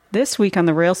This week on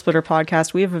the Rail Splitter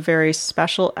podcast, we have a very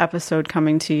special episode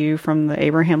coming to you from the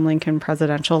Abraham Lincoln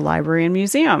Presidential Library and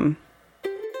Museum.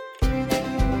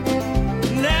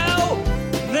 Now!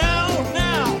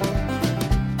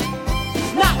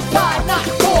 Not 5, not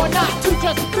 4, not 2,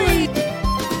 just 3!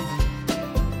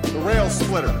 The Rail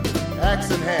Splitter,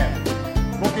 axe in hand,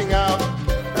 looking out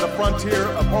at a frontier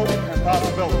of hope and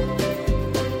possibility.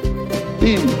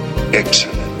 Being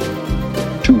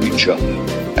excellent to each other.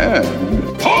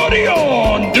 And party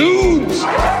on, dudes!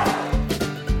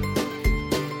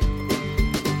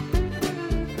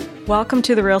 Welcome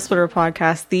to the Rail Splitter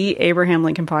podcast, the Abraham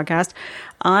Lincoln podcast.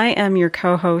 I am your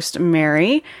co-host,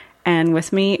 Mary, and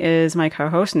with me is my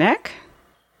co-host, Nick.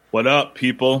 What up,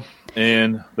 people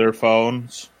in their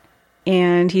phones?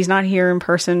 And he's not here in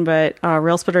person, but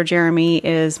Rail Splitter Jeremy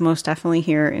is most definitely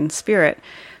here in spirit.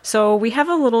 So we have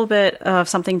a little bit of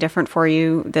something different for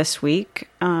you this week.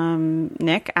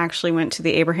 Nick actually went to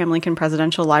the Abraham Lincoln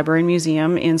Presidential Library and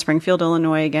Museum in Springfield,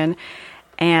 Illinois again.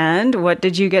 And what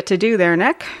did you get to do there,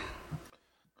 Nick?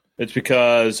 It's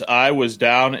because I was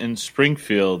down in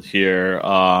Springfield here,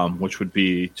 which would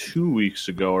be 2 weeks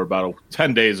ago or about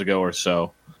 10 days ago or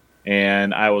so.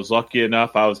 And I was lucky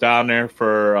enough, I was down there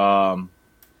for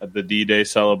the D-Day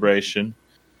celebration.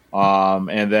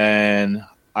 And then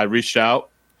I reached out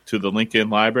to the Lincoln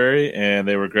Library, and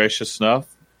they were gracious enough,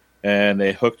 and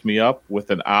they hooked me up with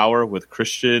an hour with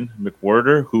Christian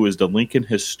McWhirter, who is the Lincoln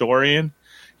historian.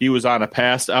 He was on a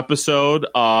past episode.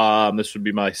 This would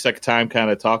be my second time kind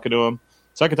of talking to him.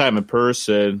 Second time in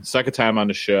person, second time on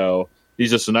the show.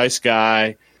 He's just a nice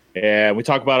guy, and we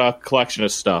talk about a collection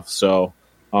of stuff. So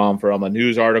from a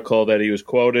news article that he was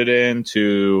quoted in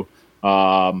to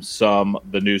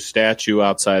the new statue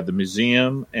outside the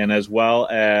museum, and as well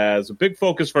as a big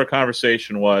focus for our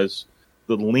conversation was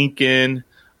the Lincoln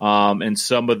and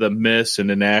some of the myths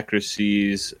and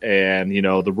inaccuracies and, you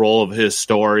know, the role of a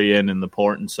historian and the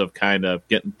importance of kind of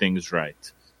getting things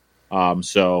right.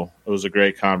 So it was a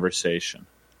great conversation.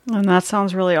 And that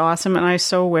sounds really awesome. And I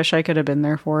so wish I could have been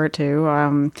there for it too.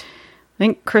 I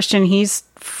think Christian, he's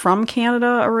from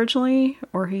Canada originally,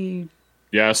 or he...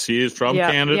 Yes, he is from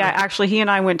Canada. Yeah, actually, he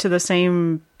and I went to the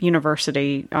same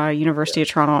university, University of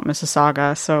Toronto at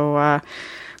Mississauga. So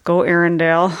go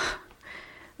Arundel.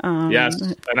 Yes,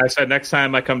 and I said next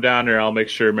time I come down there, I'll make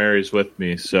sure Mary's with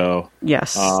me. So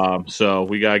yes, so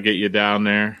we gotta get you down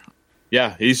there.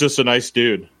 Yeah, he's just a nice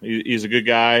dude. He's a good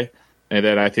guy, and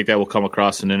then I think that will come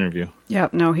across in an interview. Yeah,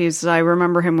 no, I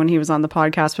remember him when he was on the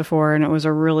podcast before, and it was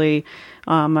a really,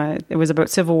 it was about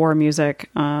Civil War music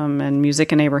and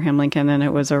music in Abraham Lincoln, and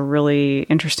it was a really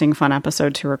interesting, fun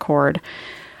episode to record.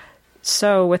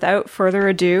 So without further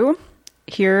ado,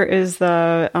 here is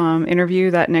the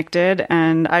interview that Nick did,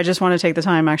 and I just want to take the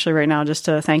time actually right now just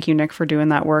to thank you, Nick, for doing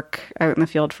that work out in the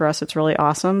field for us. It's really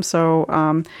awesome.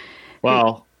 So,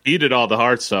 he did all the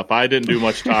hard stuff. I didn't do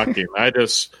much talking. I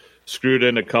just screwed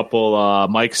in a couple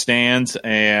mic stands,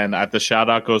 and the shout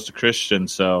out goes to Christian.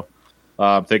 So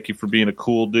thank you for being a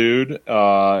cool dude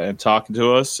and talking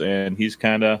to us. And he's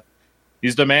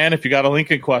the man. If you got a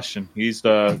Lincoln question, he's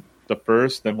the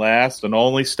first and last and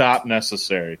only stop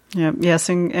necessary. Yeah, yes,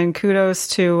 and kudos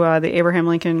to the Abraham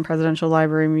Lincoln Presidential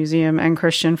Library Museum and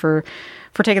Christian for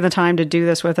taking the time to do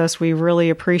this with us. We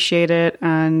really appreciate it,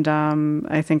 and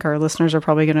I think our listeners are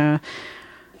probably going to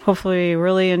hopefully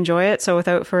really enjoy it. So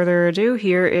without further ado,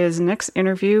 here is Nick's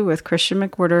interview with Christian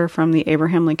McWhirter from the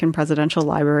Abraham Lincoln Presidential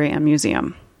Library and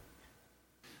Museum.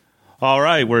 All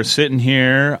right, we're sitting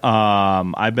here.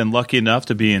 I've been lucky enough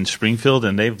to be in Springfield,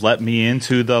 and they've let me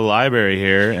into the library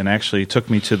here and actually took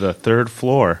me to the third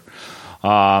floor.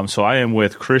 So I am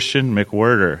with Christian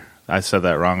McWhirter. I said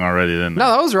that wrong already, didn't I?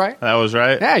 No, that was right. That was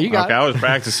right? Yeah, you got it. I was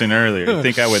practicing earlier. I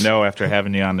think I would know after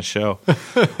having you on the show.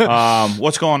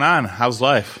 What's going on? How's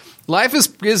life? Life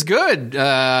is good.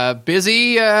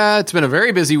 Busy. It's been a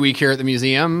very busy week here at the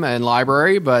museum and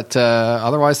library, but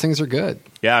otherwise things are good.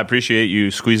 Yeah, I appreciate you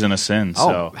squeezing us in.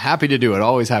 Oh, happy to do it.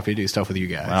 Always happy to do stuff with you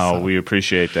guys. Oh, so. We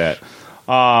appreciate that.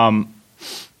 All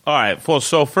right. Well,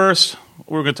 so first,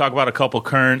 we're going to talk about a couple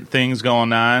current things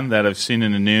going on that I've seen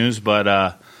in the news,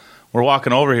 but we're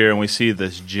walking over here and we see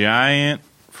this giant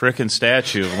frickin'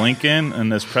 statue of Lincoln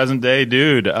and this present day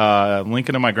dude,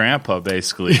 Lincoln and my grandpa,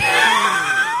 basically.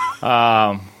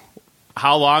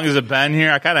 How long has it been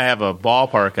here? I kind of have a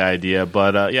ballpark idea,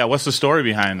 but what's the story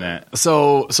behind that?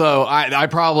 So I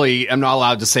probably am not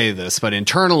allowed to say this, but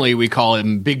internally we call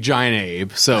him Big Giant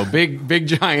Abe. So Big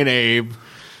Giant Abe,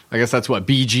 I guess that's what,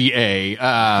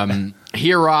 BGA.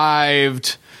 He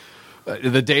arrived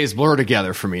the days blur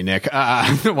together for me, Nick.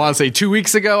 I want to say 2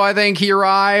 weeks ago, I think he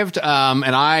arrived,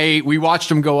 and we watched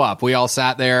him go up. We all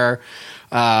sat there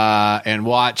and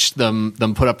watched them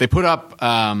put up. They put up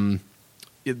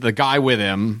the guy with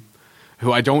him,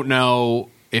 who I don't know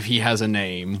if he has a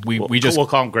name. We'll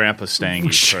call him Grandpa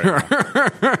Stangy. Sure.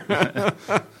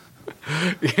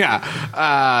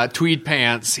 Yeah, tweed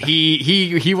pants.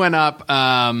 He went up.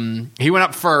 He went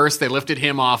up first. They lifted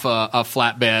him off a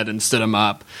flatbed and stood him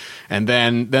up, and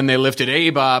then they lifted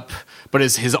Abe up. But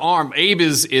his arm, Abe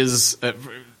is.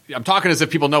 I'm talking as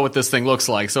if people know what this thing looks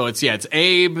like. So it's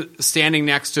Abe standing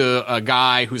next to a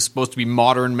guy who's supposed to be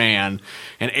modern man,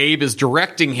 and Abe is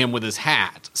directing him with his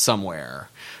hat somewhere.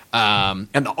 And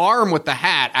the arm with the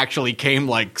hat actually came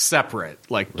like separate,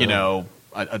 like you know.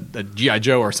 A G.I.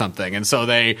 Joe or something, and so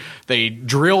they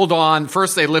drilled on.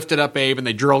 First, they lifted up Abe, and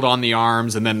they drilled on the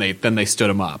arms, and then they stood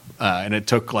him up. And it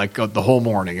took like the whole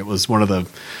morning. It was one of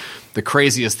the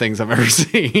craziest things I've ever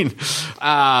seen.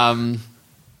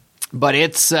 But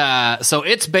it's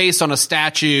based on a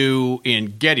statue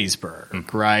in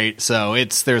Gettysburg, right? So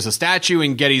there's a statue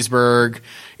in Gettysburg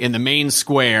in the main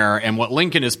square, and what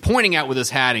Lincoln is pointing at with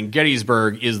his hat in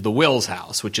Gettysburg is the Wills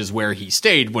House, which is where he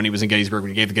stayed when he was in Gettysburg,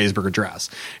 when he gave the Gettysburg Address.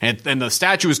 And the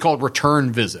statue is called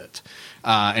Return Visit.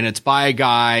 And it's by a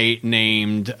guy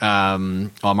named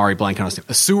I'm already blanking on his name.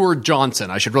 Seward Johnson.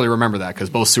 I should really remember that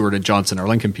because both Seward and Johnson are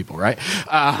Lincoln people, right?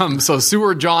 So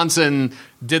Seward Johnson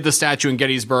did the statue in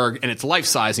Gettysburg, and it's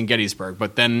life-size in Gettysburg.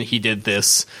 But then he did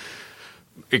this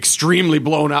extremely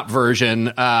blown-up version,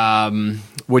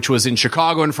 which was in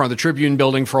Chicago in front of the Tribune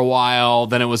building for a while.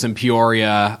 Then it was in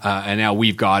Peoria, and now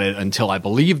we've got it until, I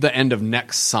believe, the end of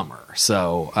next summer.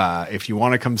 So if you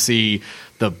want to come see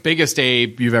the biggest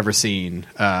Abe you've ever seen,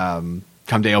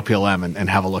 come to AOPLM and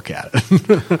have a look at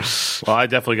it. Well, I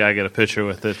definitely got to get a picture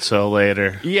with it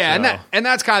later. Yeah, so. and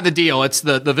that's kind of the deal. It's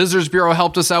the Visitors Bureau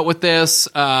helped us out with this,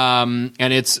 and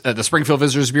it's the Springfield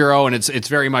Visitors Bureau, and it's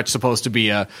very much supposed to be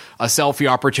a selfie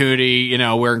opportunity. You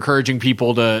know, we're encouraging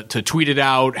people to tweet it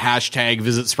out, hashtag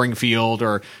Visit Springfield,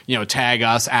 or tag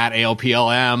us at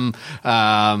AOPLM,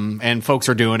 and folks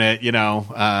are doing it.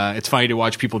 It's funny to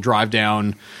watch people drive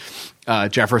down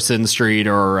Jefferson Street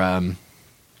or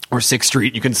 6th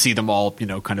Street. You can see them all,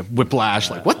 kind of whiplash,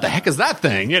 like, what the heck is that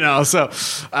thing? So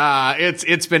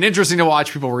it's been interesting to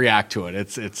watch people react to it.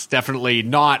 It's definitely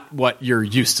not what you're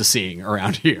used to seeing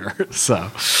around here.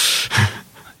 So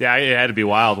yeah, it had to be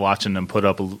wild watching them put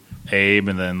up Abe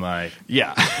and then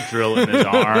drill in his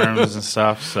arms and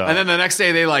stuff. So and then the next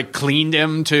day they cleaned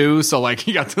him too. So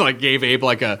he got to gave Abe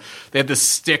they had this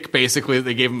stick basically that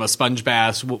they gave him a sponge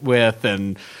bath with,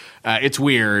 and it's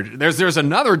weird. There's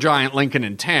another giant Lincoln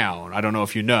in town. I don't know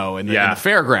if you know, in the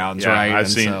fairgrounds, right?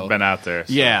 I've been out there.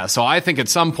 So. Yeah, so I think at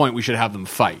some point we should have them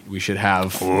fight. We should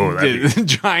have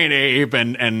giant Abe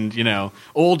and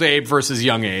old Abe versus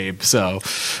young Abe. So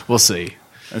we'll see.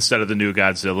 Instead of the new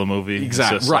Godzilla movie,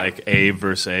 exactly. It's just like Abe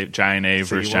versus Abe, giant Abe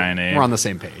versus giant Abe. We're on the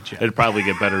same page. Yeah. It'd probably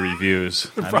get better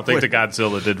reviews. I don't think the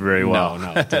Godzilla did very well.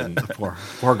 No, it didn't. Poor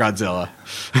Godzilla.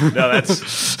 No,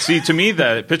 to me,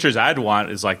 the pictures I'd want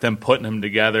is them putting him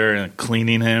together and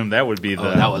cleaning him. That would be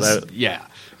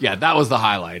Yeah, that was the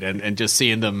highlight, and just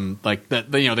seeing them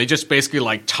they just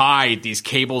basically tied these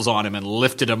cables on him and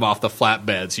lifted him off the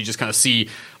flatbed. So you just kind of see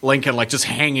Lincoln just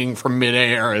hanging from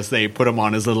midair as they put him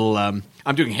on his little.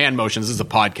 I'm doing hand motions. This is a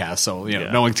podcast, so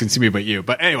no one can see me but you.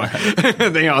 But anyway,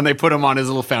 and they put him on his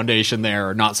little foundation there,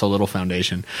 or not so little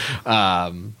foundation.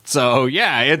 So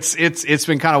yeah, it's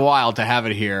been kind of wild to have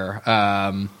it here.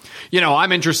 I'm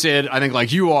interested, I think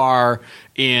like you are,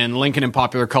 in Lincoln and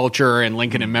popular culture and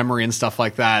Lincoln in memory and stuff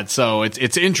like that. So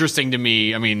it's interesting to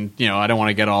me. I mean, I don't want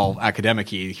to get all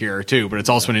academic-y here too, but it's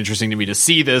also been interesting to me to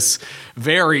see this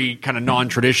very kind of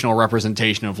non-traditional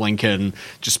representation of Lincoln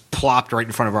just plopped right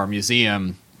in front of our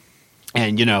museum.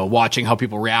 And, watching how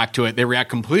people react to it. They react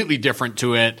completely different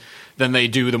to it than they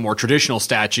do the more traditional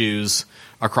statues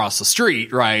across the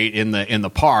street, right, in the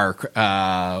park.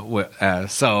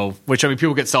 So, which,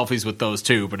 people get selfies with those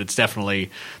too, but it's definitely,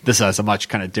 this has a much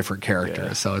kind of different character.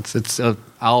 Yeah. So it's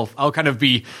I'll kind of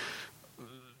be,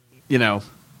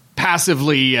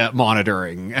 passively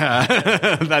monitoring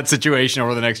that situation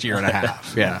over the next year and a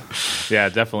half. Yeah. Yeah,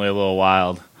 definitely a little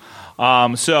wild.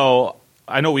 So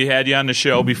I know we had you on the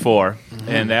show before,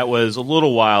 and that was a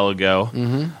little while ago.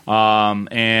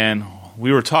 And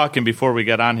we were talking before we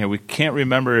got on here. We can't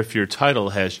remember if your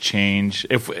title has changed,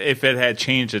 if it had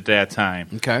changed at that time.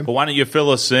 Okay. But why don't you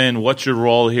fill us in? What's your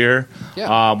role here?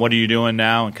 Yeah. What are you doing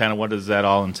now, and kind of what does that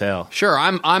all entail? Sure.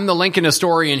 I'm the Lincoln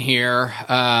historian here,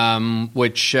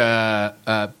 which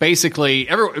basically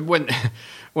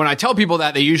when I tell people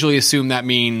that, they usually assume that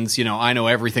means, I know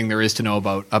everything there is to know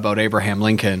about Abraham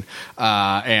Lincoln.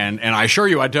 And I assure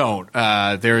you I don't.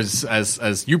 There's,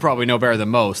 as you probably know better than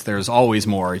most, there's always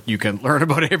more you can learn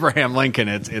about Abraham Lincoln.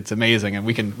 It's amazing. And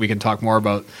we can talk more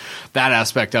about that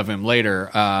aspect of him later.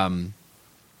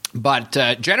 But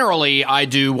generally, I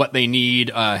do what they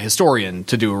need a historian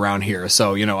to do around here.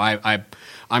 So,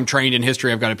 I'm trained in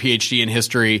history. I've got a PhD in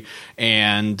history.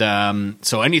 And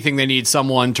so anything they need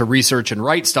someone to research and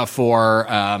write stuff for,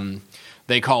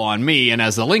 they call on me. And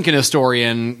as the Lincoln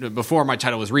historian, before my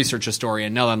title was research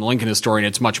historian, now that I'm the Lincoln historian,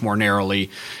 it's much more narrowly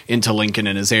into Lincoln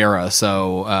and his era.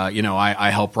 So, I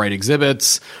help write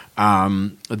exhibits.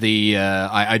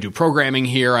 I do programming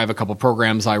here. I have a couple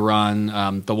programs I run.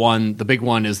 The big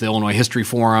one is the Illinois History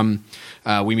Forum.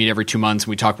 We meet every 2 months and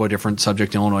we talk about a different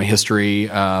subject in Illinois history.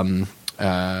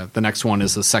 The next one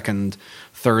is the second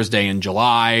Thursday in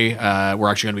July. We're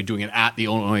actually going to be doing it at the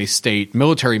Illinois State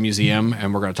Military Museum,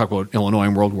 and we're going to talk about Illinois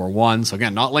in World War I. So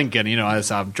again, not Lincoln, as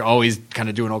I'm always kind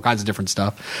of doing all kinds of different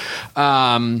stuff.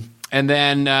 And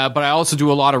then, but I also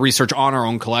do a lot of research on our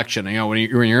own collection. When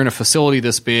you're in a facility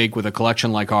this big with a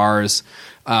collection like ours,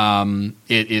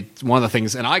 it's one of the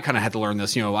things, and I kind of had to learn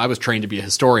this. I was trained to be a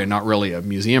historian, not really a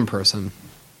museum person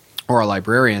or a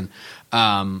librarian.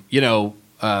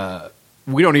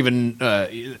 We don't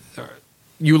even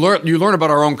you learn about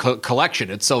our own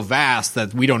collection. It's so vast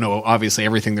that we don't know obviously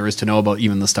everything there is to know about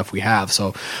even the stuff we have.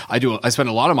 So I spend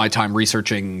a lot of my time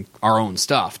researching our own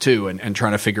stuff too, and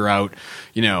trying to figure out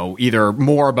either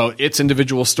more about its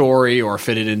individual story or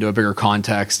fit it into a bigger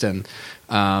context. And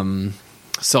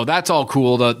so that's all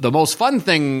cool. The most fun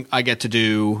thing I get to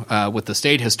do with the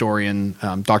state historian,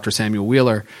 Dr. Samuel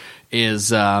Wheeler,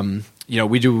 is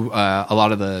we do a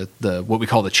lot of the what we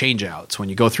call the change outs. When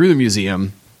you go through the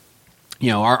museum,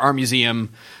 our museum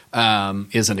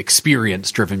is an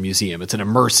experience-driven museum. It's an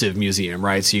immersive museum,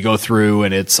 right? So you go through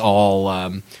and it's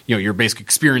all, you're basically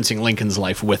experiencing Lincoln's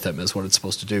life with him is what it's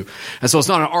supposed to do. And so it's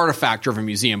not an artifact-driven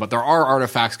museum, but there are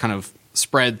artifacts kind of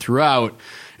spread throughout.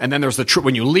 And then there's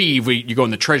when you leave, you go in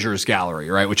the treasures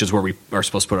gallery, right, which is where we are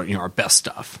supposed to put our best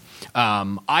stuff.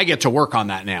 I get to work on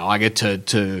that now. I get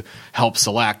to help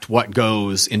select what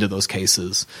goes into those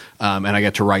cases, and I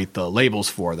get to write the labels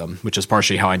for them, which is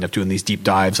partially how I end up doing these deep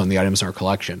dives on the items in our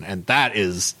collection. And that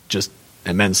is just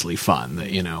immensely fun.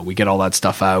 We get all that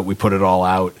stuff out, we put it all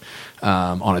out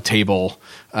on a table.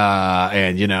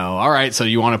 And all right, so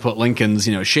you want to put Lincoln's,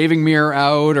 shaving mirror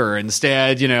out, or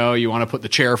instead, you want to put the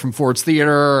chair from Ford's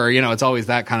Theater, or, it's always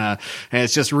that kind of, and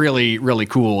it's just really, really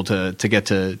cool to get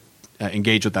to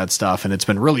engage with that stuff. And it's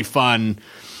been really fun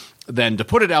then to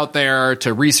put it out there,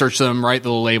 to research them, write the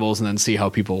little labels, and then see how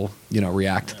people,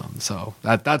 react to them. So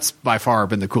that's by far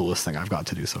been the coolest thing I've got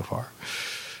to do so far.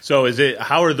 So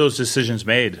how are those decisions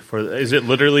made? Is it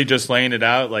literally just laying it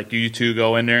out? Like you two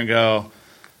go in there and go,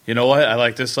 you know what? I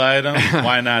like this item.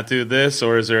 Why not do this?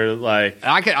 Or is there like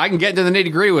I can get into the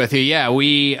nitty-gritty with you. Yeah,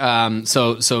 we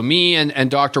so me and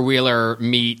Dr. Wheeler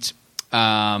meet.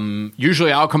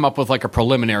 Usually I'll come up with like a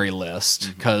preliminary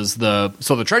list because the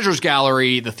treasures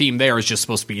gallery, the theme there is just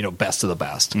supposed to be best of the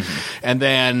best, and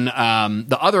then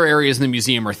the other areas in the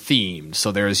museum are themed.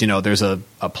 So there's a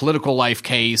political life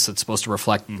case that's supposed to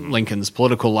reflect Lincoln's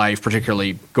political life,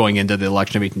 particularly going into the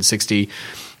election of 1860.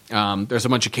 There's a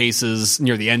bunch of cases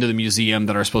near the end of the museum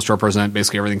that are supposed to represent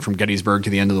basically everything from Gettysburg to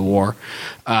the end of the war.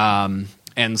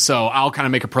 And so I'll kind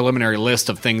of make a preliminary list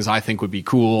of things I think would be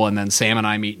cool, and then Sam and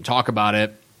I meet and talk about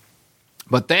it.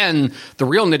 But then the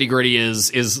real nitty-gritty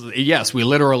is yes, we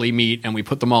literally meet and we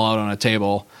put them all out on a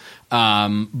table.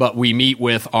 But we meet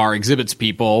with our exhibits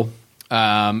people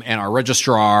and our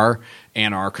registrar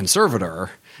and our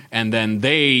conservator. And then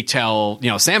they tell,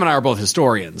 Sam and I are both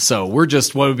historians, so we're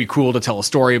just, what would be cool to tell a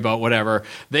story about whatever.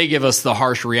 They give us the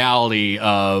harsh reality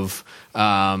of,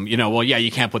 well, yeah,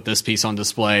 you can't put this piece on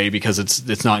display because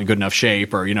it's not in good enough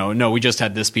shape, or, no, we just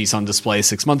had this piece on display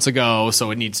 6 months ago,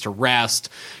 so it needs to rest.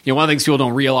 One of the things people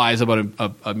don't realize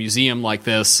about a museum like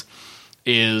this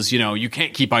is, you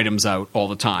can't keep items out all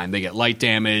the time. They get light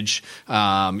damage. They're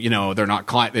not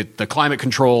the climate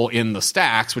control in the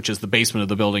stacks, which is the basement of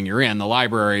the building you're in, the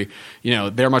library,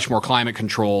 they're much more climate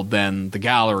controlled than the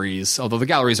galleries, although the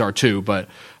galleries are too. But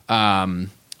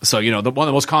so, one of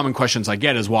the most common questions I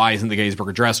get is, why isn't the Gettysburg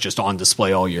Address just on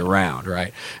display all year round,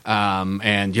 right?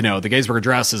 And, the Gettysburg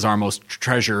Address is our most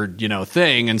treasured,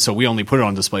 thing, and so we only put it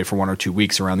on display for 1 or 2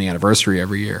 weeks around the anniversary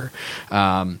every year.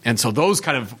 And so those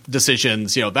kind of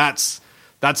decisions,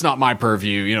 that's not my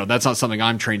purview. That's not something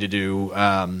I'm trained to do.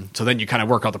 So then you kind of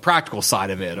work out the practical side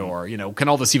of it, or, can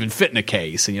all this even fit in a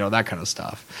case, and, that kind of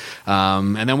stuff.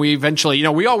 And then we eventually,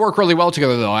 we all work really well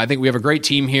together, though. I think we have a great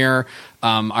team here.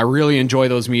 I really enjoy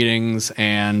those meetings,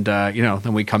 and,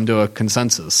 then we come to a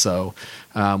consensus. So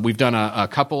we've done a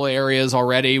couple areas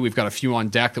already. We've got a few on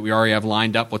deck that we already have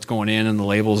lined up what's going in, and the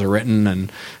labels are written.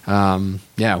 And,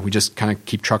 we just kind of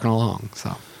keep trucking along.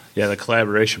 So. Yeah, the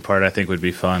collaboration part I think would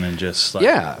be fun, and just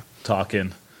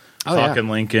talking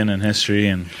Lincoln and history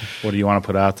and what do you want to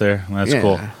put out there. That's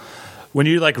cool. When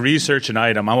you research an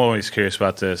item, I'm always curious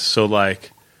about this. So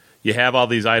you have all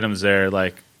these items there,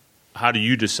 how do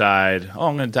you decide,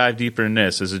 I'm going to dive deeper in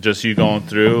this? Is it just you going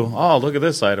through, look at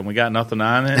this item, we got nothing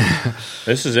on it.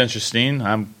 This is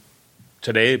interesting.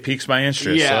 Today it piques my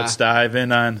interest. So let's dive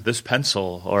in on this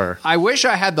pencil. Or I wish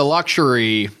I had the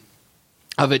luxury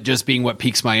of it just being what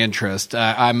piques my interest. The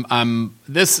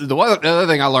other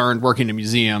thing I learned working in a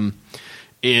museum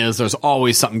is there's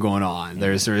always something going on.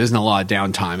 There isn't a lot of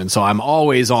downtime, and so I'm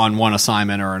always on one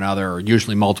assignment or another, or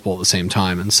usually multiple at the same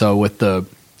time. And so with the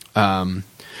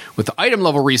item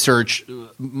level research,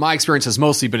 my experience has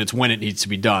mostly been it's when it needs to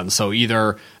be done. So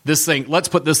either this thing, let's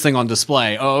put this thing on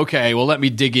display. Oh, okay, well let me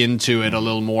dig into it a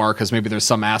little more because maybe there's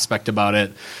some aspect about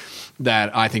it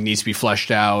that I think needs to be fleshed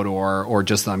out, or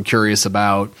just that I'm curious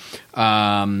about.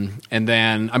 And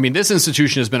then, this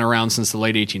institution has been around since the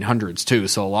late 1800s too.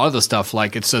 So a lot of the stuff,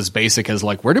 it's as basic as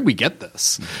where did we get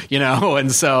this?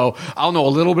 And so I'll know a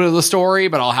little bit of the story,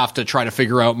 but I'll have to try to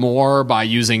figure out more by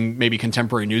using maybe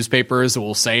contemporary newspapers that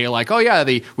will say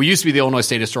we used to be the Illinois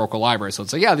State Historical Library. So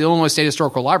it's the Illinois State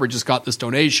Historical Library just got this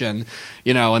donation,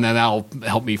 and then that'll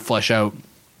help me flesh out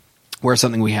where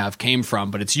something we have came from.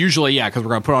 But it's usually, because we're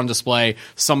going to put it on display,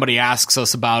 somebody asks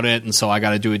us about it, and so I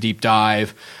got to do a deep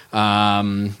dive.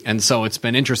 And so it's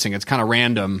been interesting. It's kind of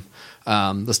random,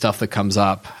 the stuff that comes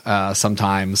up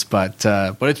sometimes. But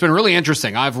it's been really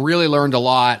interesting. I've really learned a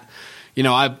lot.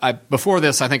 I before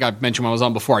this, I think I mentioned when I was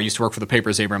on before, I used to work for the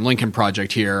Papers Abraham Lincoln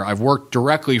Project here. I've worked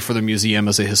directly for the museum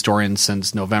as a historian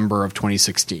since November of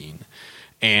 2016.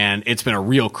 And it's been a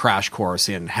real crash course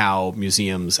in how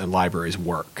museums and libraries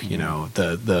work.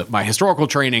 My historical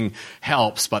training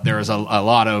helps, but there were a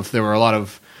lot of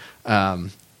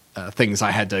things I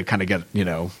had to kind of get,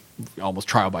 almost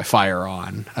trial by fire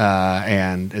on.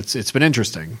 And it's been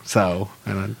interesting. So,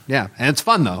 and it's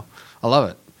fun though. I love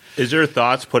it. Is there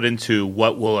thoughts put into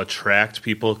what will attract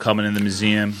people coming in the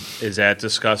museum? Is that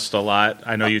discussed a lot?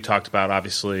 I know you talked about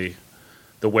obviously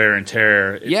the wear and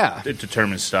tear. It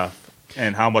determines stuff.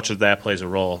 And how much of that plays a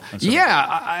role? It's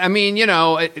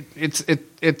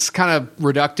kind of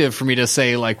reductive for me to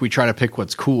say we try to pick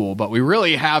what's cool, but we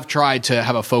really have tried to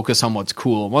have a focus on what's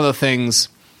cool. One of the things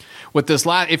with this,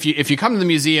 if you come to the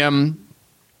museum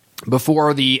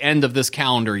before the end of this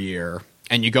calendar year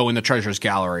and you go in the Treasures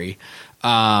Gallery,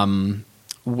 that's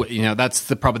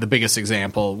probably the biggest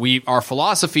example. Our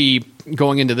philosophy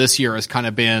going into this year has kind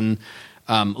of been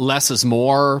less is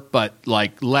more, but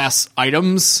less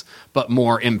items, but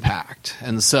more impact.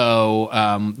 And so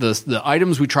the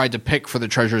items we tried to pick for the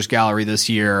Treasures Gallery this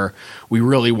year, we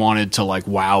really wanted to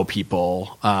wow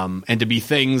people, and to be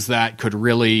things that could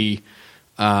really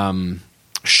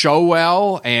show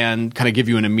well and kind of give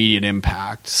you an immediate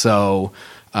impact. So,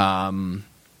 so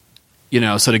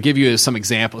to give you some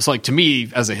examples, to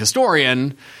me as a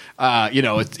historian,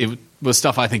 it was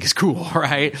stuff I think is cool,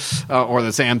 right? Or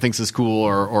that Sam thinks is cool,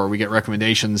 or we get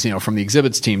recommendations, from the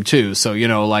exhibits team too. So,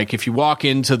 if you walk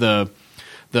into the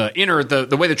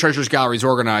way the Treasures Gallery is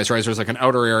organized, right? There's an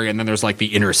outer area, and then there's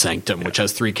the inner sanctum, which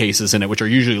has 3 cases in it, which are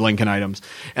usually Lincoln items.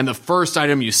 And the first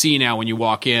item you see now when you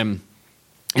walk in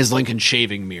is Lincoln's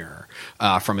shaving mirror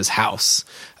from his house.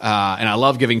 And I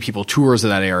love giving people tours of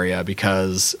that area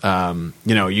because,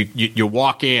 you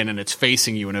walk in and it's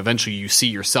facing you, and eventually you see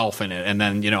yourself in it. And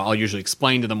then, I'll usually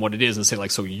explain to them what it is and say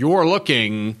so you're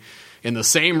looking in the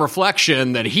same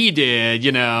reflection that he did,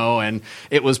 and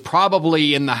it was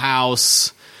probably in the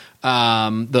house.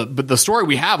 But the story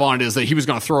we have on it is that he was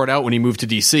going to throw it out when he moved to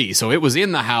DC. So it was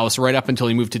in the house right up until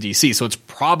he moved to DC. So it's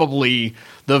probably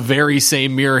the very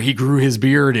same mirror he grew his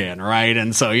beard in, right?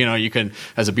 And so, you can,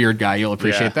 as a beard guy, you'll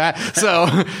appreciate that.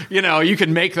 So, you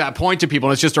can make that point to people,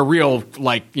 and it's just a real,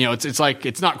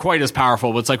 it's not quite as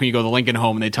powerful, but it's like when you go to the Lincoln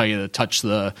home and they tell you to touch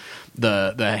the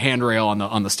handrail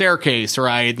on the staircase,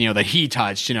 right? That he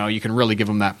touched, you can really give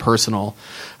them that personal.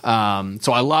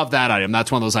 So I love that item.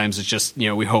 That's one of those items that just,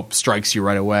 we hope strikes you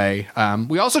right away.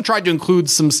 We also tried to include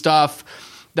some stuff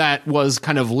that was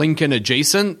kind of Lincoln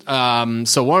adjacent.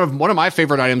 So one of my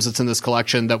favorite items that's in this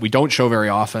collection that we don't show very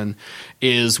often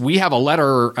is we have a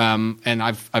letter, and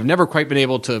I've never quite been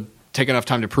able to take enough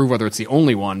time to prove whether it's the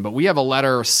only one, but we have a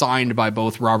letter signed by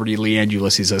both Robert E. Lee and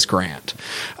Ulysses S. Grant.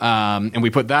 And we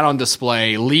put that on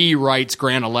display. Lee writes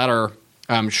Grant a letter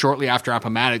shortly after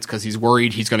Appomattox because he's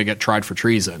worried he's going to get tried for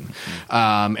treason.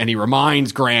 And he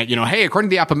reminds Grant, hey, according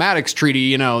to the Appomattox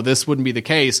Treaty, this wouldn't be the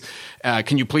case.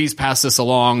 Can you please pass this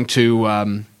along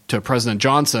to President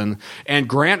Johnson? And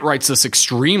Grant writes this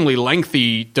extremely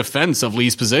lengthy defense of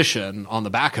Lee's position on the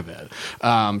back of it.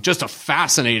 Just a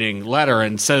fascinating letter,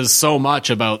 and says so much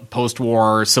about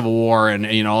post-war, Civil War,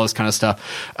 and all this kind of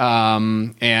stuff.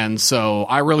 And so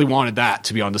I really wanted that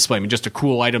to be on display. I mean, just a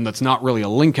cool item that's not really a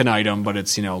Lincoln item, but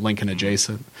it's Lincoln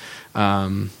adjacent.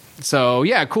 So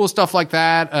yeah, cool stuff like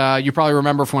that. You probably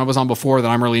remember from when I was on before that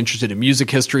I'm really interested in music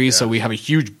history. Yeah. So we have a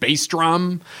huge bass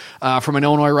drum from an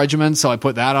Illinois regiment. So I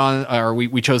put that on, or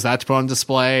we chose that to put on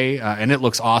display, and it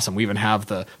looks awesome. We even have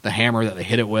the hammer that they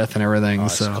hit it with and everything. Oh,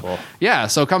 so cool. Yeah,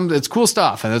 so it's cool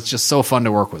stuff, and it's just so fun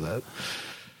to work with it.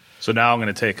 So now I'm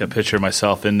going to take a picture of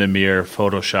myself in the mirror,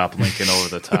 Photoshop Lincoln over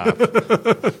the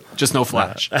top. Just no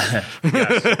flash. Yes. No,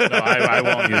 I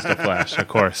won't use the flash, of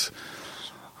course.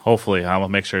 Hopefully, I will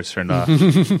make sure it's turned off.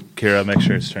 Kira, make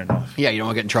sure it's turned off. Yeah, you don't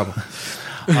want to get in trouble.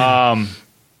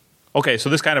 Okay, so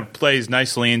this kind of plays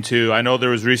nicely into, I know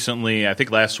there was recently, I think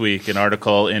last week, an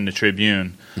article in the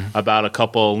Tribune about a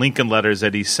couple Lincoln letters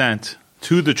that he sent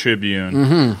to the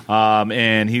Tribune,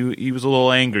 and he was a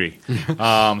little angry.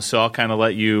 So I'll kind of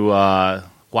let you...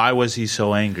 why was he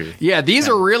so angry? Yeah, these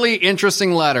are really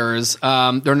interesting letters.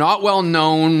 They're not well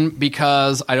known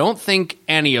because I don't think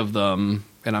any of them...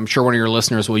 and I'm sure one of your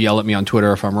listeners will yell at me on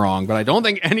Twitter if I'm wrong, but I don't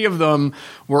think any of them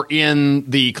were in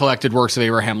the collected works of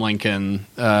Abraham Lincoln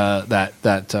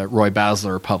that Roy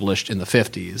Basler published in the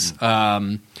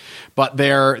 50s. But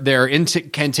they're in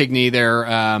Cantigny.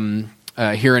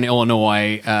 They're here in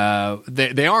Illinois.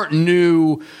 They aren't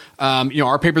new.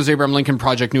 Our Papers of Abraham Lincoln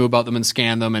Project knew about them and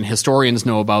scanned them, and historians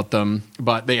know about them,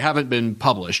 but they haven't been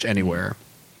published anywhere.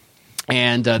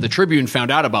 And the Tribune found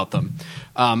out about them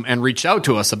and reached out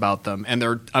to us about them. And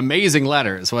they're amazing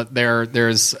letters.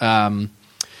 There's I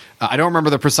don't remember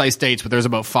the precise dates, but there's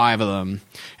about 5 of them.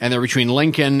 And they're between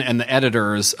Lincoln and the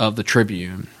editors of the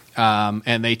Tribune.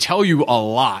 And they tell you a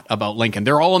lot about Lincoln.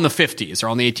 They're all in the 50s. They're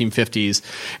all in the 1850s.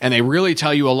 And they really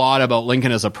tell you a lot about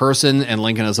Lincoln as a person and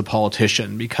Lincoln as a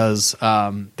politician because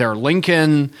they're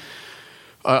Lincoln...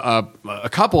 a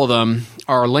couple of them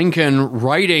are Lincoln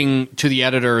writing to the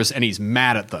editors, and he's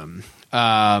mad at them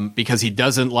because he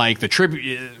doesn't like the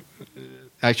Tribune.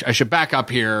 I should back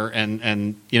up here,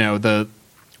 and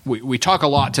we talk a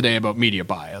lot today about media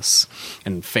bias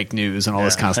and fake news and all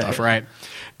this kind of stuff, right?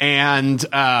 And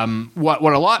what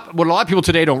a lot of people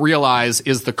today don't realize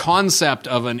is the concept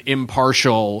of an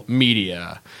impartial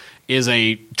media is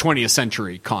a 20th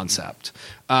century concept.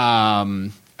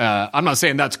 I'm not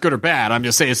saying that's good or bad. I'm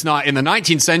just saying it's not. In the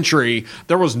 19th century,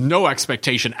 there was no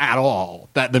expectation at all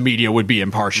that the media would be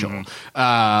impartial.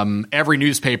 Every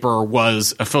newspaper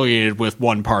was affiliated with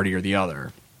one party or the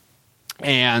other.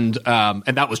 And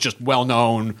that was just well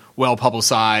known, well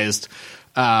publicized.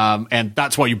 And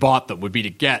that's why you bought them, would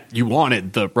be you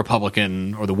wanted the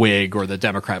Republican or the Whig or the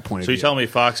Democrat point of view. So you tell me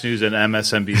Fox News and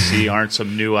MSNBC aren't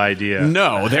some new idea?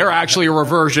 No, they're actually a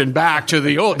reversion back to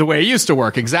the way it used to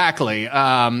work. Exactly.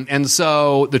 And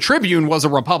so the Tribune was a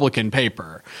Republican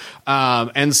paper.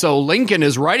 And so Lincoln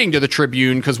is writing to the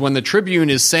Tribune because when the Tribune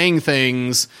is saying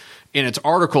things in its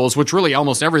articles, which really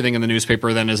almost everything in the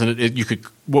newspaper then isn't it, you could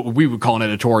what we would call an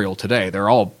editorial today. They're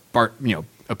all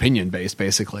opinion-based,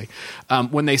 basically.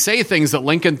 When they say things that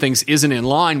Lincoln thinks isn't in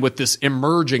line with this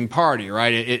emerging party,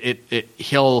 right?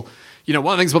 He'll, one of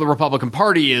the things about the Republican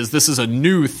Party is this is a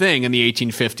new thing in the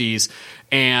 1850s,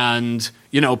 and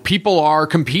people are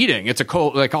competing. It's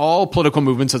like all political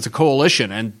movements, it's a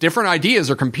coalition, and different ideas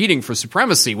are competing for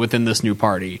supremacy within this new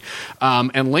party.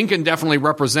 And Lincoln definitely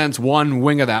represents one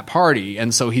wing of that party,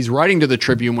 and so he's writing to the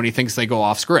Tribune when he thinks they go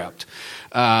off script.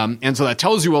 And so that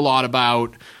tells you a lot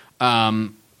about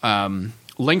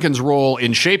Lincoln's role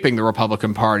in shaping the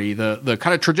Republican Party. The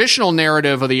kind of traditional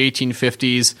narrative of the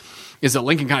 1850s is that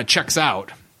Lincoln kind of checks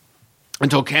out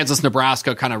until Kansas,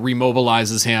 Nebraska kind of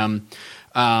remobilizes him.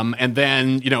 And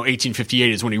then,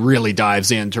 1858 is when he really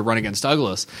dives in to run against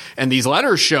Douglas. And these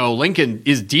letters show Lincoln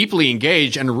is deeply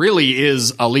engaged and really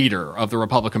is a leader of the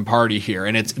Republican Party here.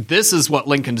 And this is what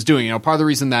Lincoln's doing. Part of the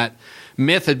reason that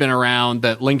myth had been around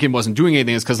that Lincoln wasn't doing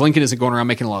anything is because Lincoln isn't going around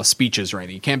making a lot of speeches or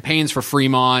anything. He campaigns for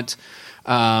Fremont,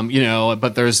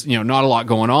 but there's not a lot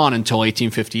going on until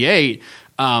 1858.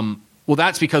 Well,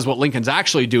 that's because what Lincoln's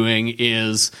actually doing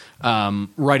is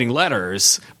writing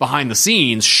letters behind the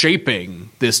scenes, shaping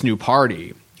this new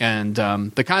party. And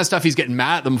the kind of stuff he's getting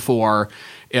mad at them for,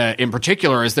 in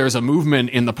particular, is there's a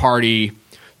movement in the party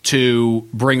to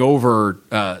bring over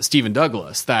Stephen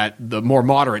Douglas, that the more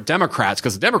moderate Democrats,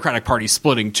 because the Democratic Party's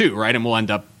splitting too, right, and will end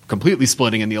up completely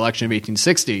splitting in the election of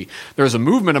 1860, there's a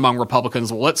movement among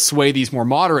Republicans, well, let's sway these more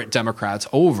moderate Democrats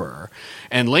over.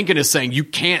 And Lincoln is saying you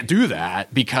can't do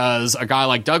that because a guy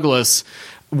like Douglas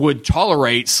would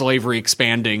tolerate slavery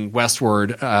expanding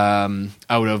westward out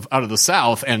of the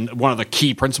South, and one of the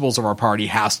key principles of our party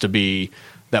has to be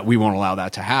that we won't allow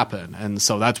that to happen. And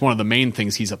so that's one of the main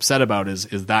things he's upset about is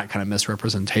that kind of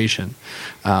misrepresentation.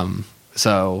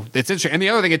 So it's interesting. And the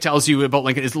other thing it tells you about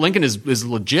Lincoln is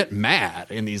legit mad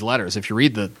in these letters. If you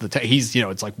read he's,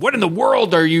 it's like, what in the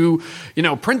world are you,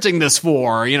 printing this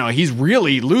for? He's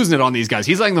really losing it on these guys.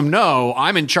 He's letting them know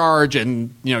I'm in charge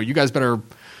and, you guys better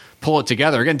pull it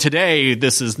together. Again, today,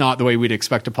 this is not the way we'd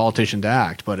expect a politician to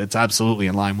act, but it's absolutely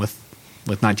in line with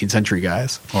 19th century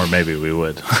guys. Or maybe we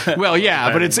would. Well,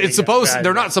 yeah, but it's supposed,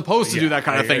 they're not supposed to do that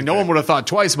kind of thing. No one would have thought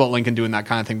twice about Lincoln doing that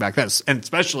kind of thing back then. And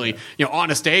especially,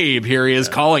 Honest Abe, here he is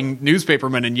calling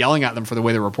newspapermen and yelling at them for the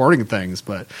way they're reporting things.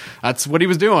 But that's what he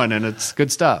was doing, and it's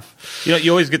good stuff.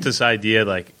 You always get this idea,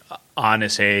 like,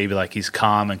 Honest Abe, like he's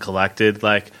calm and collected.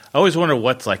 Like, I always wonder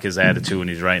what's like his attitude when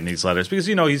he's writing these letters, because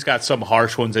he's got some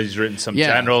harsh ones that he's written, some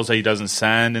generals that he doesn't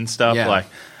send and stuff. Yeah. Like,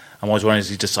 I'm always wondering, is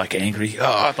he just like angry?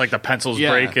 Oh, like the pencil's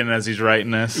breaking as he's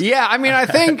writing this. Yeah, I mean, I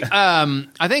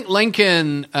think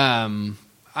Lincoln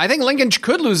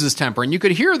could lose his temper, and you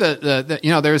could hear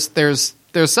that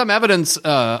there's some evidence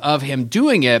of him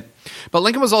doing it, but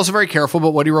Lincoln was also very careful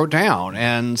about what he wrote down,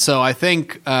 and so I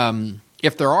think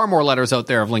if there are more letters out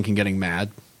there of Lincoln getting mad,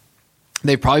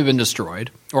 they've probably been destroyed,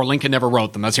 or Lincoln never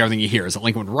wrote them. That's the other thing you hear, is that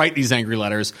Lincoln would write these angry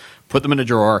letters, put them in a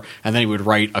drawer, and then he would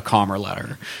write a calmer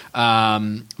letter.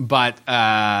 But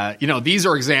these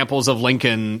are examples of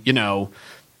Lincoln,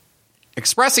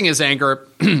 expressing his anger,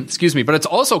 excuse me, but it's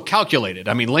also calculated.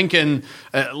 I mean, Lincoln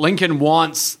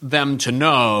wants them to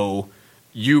know,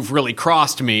 you've really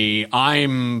crossed me.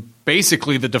 I'm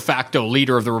basically the de facto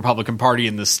leader of the Republican Party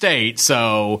in the state.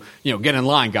 So, get in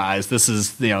line, guys. This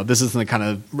is the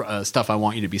kind of stuff I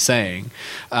want you to be saying.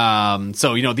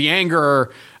 So, the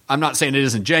anger, I'm not saying it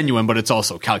isn't genuine, but it's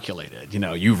also calculated.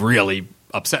 You've really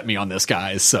upset me on this,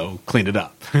 guys, so clean it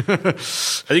up. I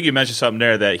think you mentioned something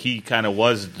there that he kind of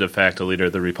was the de facto leader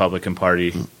of the Republican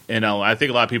Party. I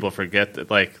think a lot of people forget that,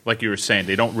 like you were saying,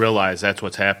 they don't realize that's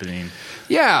what's happening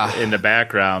in the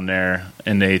background there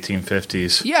in the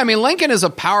 1850s. Yeah, I mean, Lincoln is a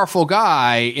powerful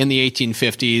guy in the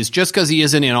 1850s just because he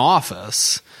isn't in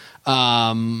office.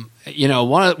 One of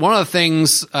the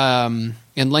things in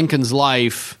Lincoln's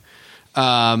life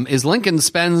is Lincoln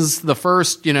spends the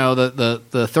first, the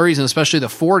 30s and especially the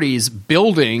 40s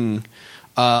building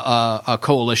a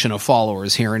coalition of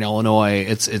followers here in Illinois.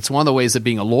 It's one of the ways that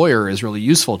being a lawyer is really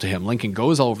useful to him. Lincoln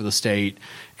goes all over the state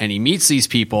and he meets these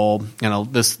people,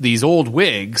 these old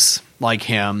Whigs like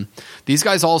him. These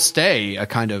guys all stay a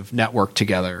kind of network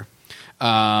together.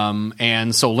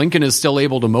 And so Lincoln is still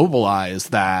able to mobilize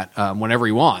that whenever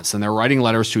he wants, and they're writing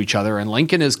letters to each other. And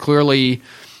Lincoln is clearly,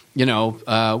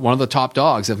 one of the top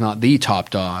dogs, if not the top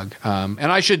dog.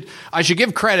 And I should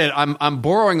give credit. I'm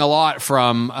borrowing a lot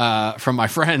from my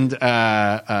friend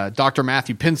Dr.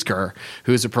 Matthew Pinsker,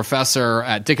 who's a professor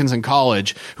at Dickinson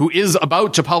College, who is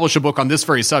about to publish a book on this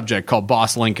very subject called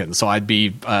Boss Lincoln. So I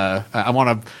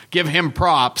want to give him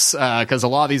props because a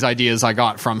lot of these ideas I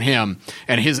got from him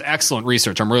and his excellent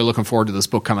research. I'm really looking forward to this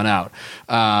book coming out.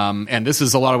 And this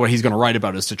is a lot of what he's going to write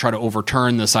about, is to try to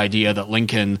overturn this idea that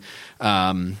Lincoln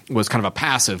was kind of a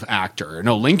passive actor.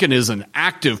 No, Lincoln is an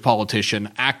active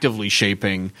politician, actively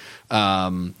shaping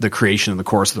the creation and the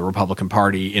course of the Republican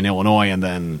Party in Illinois and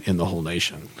then in the whole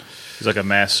nation. He's like a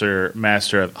master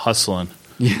of hustling.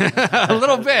 Yeah, a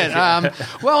little bit.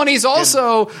 And he's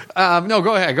also no.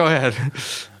 Go ahead.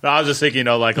 No, I was just thinking,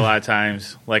 like a lot of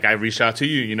times, like I reach out to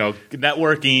you.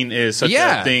 Networking is such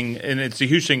a thing, and it's a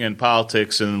huge thing in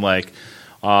politics, and when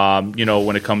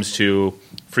it comes to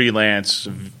freelance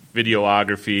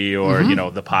videography or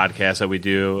the podcast that we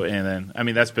do, and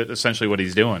then that's essentially what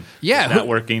he's doing. Yeah,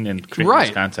 networking and creating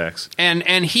these contacts.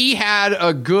 And he had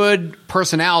a good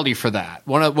personality for that.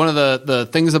 One of the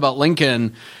things about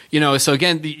Lincoln, so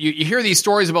again, you hear these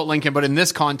stories about Lincoln, but in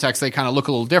this context they kind of look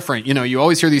a little different. You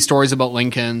always hear these stories about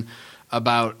Lincoln,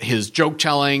 about his joke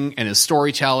telling and his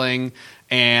storytelling,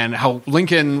 and how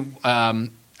Lincoln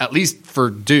at least for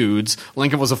dudes,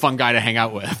 Lincoln was a fun guy to hang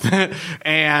out with.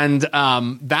 And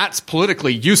that's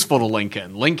politically useful to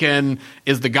Lincoln. Lincoln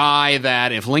is the guy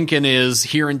that if Lincoln is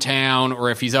here in town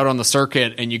or if he's out on the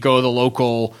circuit and you go to the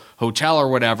local hotel or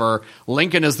whatever,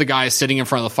 Lincoln is the guy sitting in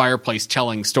front of the fireplace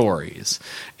telling stories.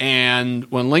 And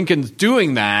when Lincoln's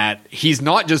doing that, he's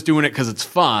not just doing it because it's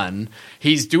fun.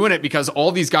 He's doing it because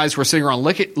all these guys who are sitting around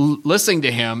listening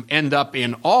to him end up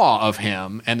in awe of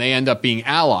him, and they end up being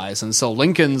allies. And so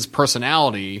Lincoln's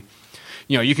personality,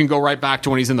 you know, you can go right back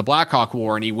to when he's in the Black Hawk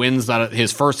War and he wins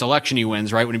his first election he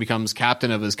wins, right, when he becomes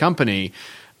captain of his company.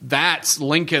 That's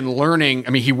Lincoln learning. I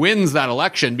mean, he wins that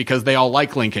election because they all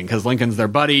like Lincoln, because Lincoln's their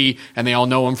buddy and they all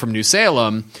know him from New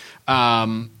Salem.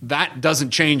 That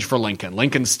doesn't change for Lincoln.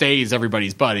 Lincoln stays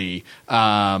everybody's buddy,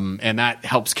 and that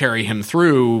helps carry him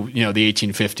through, you know, the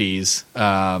 1850s,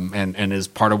 and is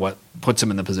part of what puts him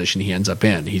in the position he ends up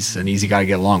in. He's an easy guy to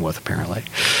get along with, apparently.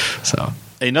 So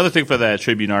another thing for that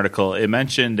Tribune article, it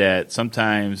mentioned that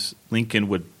sometimes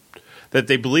Lincoln that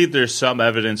they believe there's some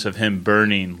evidence of him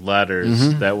burning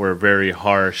letters that were very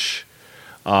harsh.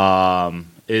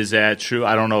 Is that true?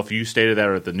 I don't know if you stated that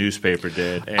or if the newspaper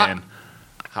did. And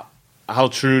how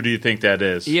true do you think that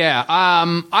is? Yeah,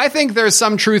 I think there's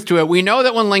some truth to it. We know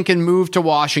that when Lincoln moved to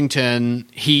Washington,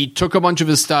 he took a bunch of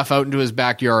his stuff out into his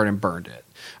backyard and burned it.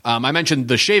 I mentioned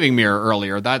the shaving mirror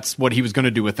earlier. That's what he was going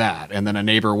to do with that. And then a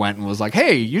neighbor went and was like,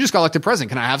 hey, you just got elected president.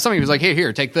 Can I have something? He was like, hey,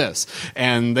 here, take this.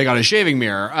 And they got a shaving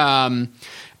mirror.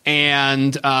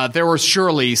 And there were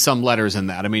surely some letters in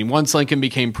that. I mean, once Lincoln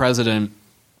became president,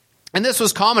 and this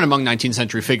was common among 19th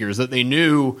century figures, that they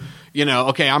knew, you know,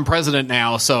 okay, I'm president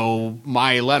now, so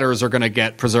my letters are going to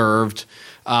get preserved.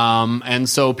 And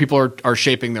so people are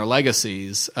shaping their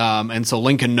legacies. And so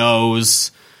Lincoln knows,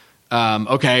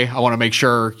 okay, I want to make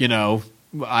sure, you know,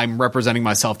 I'm representing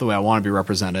myself the way I want to be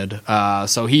represented.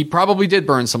 So he probably did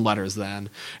burn some letters then.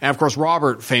 And, of course,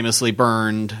 Robert famously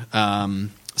burned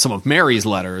some of Mary's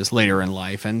letters later in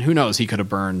life. And who knows, he could have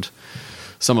burned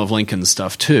some of Lincoln's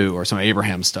stuff too, or some of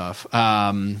Abraham's stuff.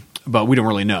 But we don't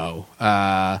really know.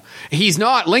 He's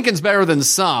not – Lincoln's better than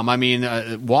some. I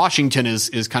mean, Washington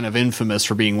is kind of infamous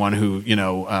for being one who, you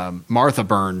know, Martha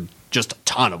burned just a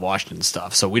ton of Washington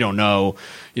stuff. So we don't know,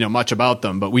 you know, much about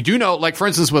them. But we do know, like, for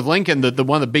instance, with Lincoln, the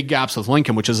one of the big gaps with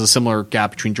Lincoln, which is a similar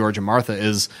gap between George and Martha,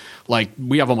 is, like,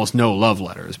 we have almost no love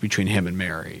letters between him and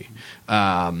Mary,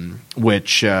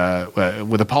 which,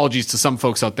 with apologies to some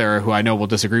folks out there who I know will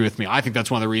disagree with me, I think that's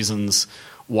one of the reasons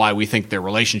why we think their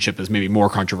relationship is maybe more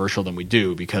controversial than we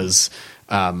do, because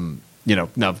you know,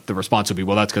 now the response would be,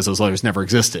 well, that's because those letters never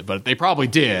existed. But they probably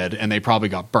did, and they probably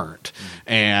got burnt.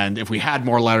 And if we had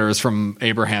more letters from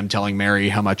Abraham telling Mary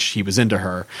how much he was into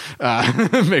her,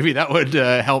 maybe that would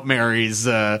help Mary's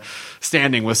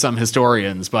standing with some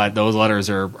historians. But those letters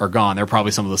are gone. They're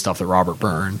probably some of the stuff that Robert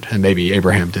burned, and maybe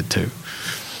Abraham did too.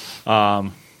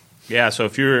 Yeah, so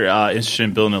if you're interested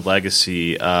in building a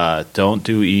legacy, don't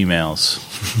do emails.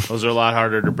 Those are a lot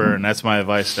harder to burn. That's my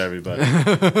advice to everybody.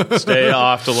 Stay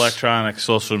off the electronic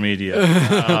social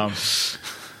media.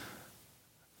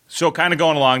 So kind of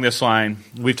going along this line,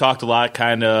 we've talked a lot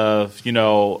kind of, you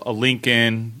know, a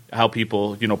Lincoln, how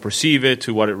people, you know, perceive it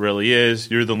to what it really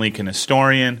is. You're the Lincoln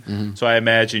historian, so I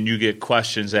imagine you get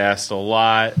questions asked a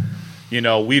lot. You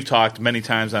know, we've talked many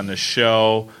times on the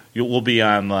show. We'll be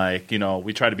on, like, you know,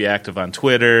 we try to be active on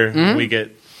Twitter. We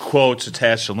get quotes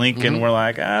attached to Lincoln. We're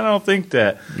like, I don't think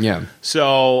that. Yeah.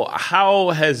 So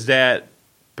how has that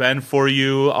been for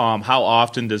you? How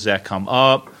often does that come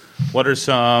up? What are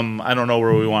some, I don't know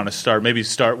where we want to start. Maybe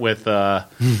start with, I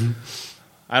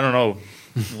don't know,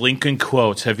 Lincoln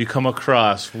quotes. Have you come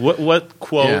across? What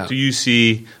quote do you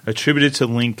see attributed to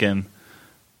Lincoln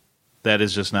that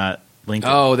is just not Lincoln?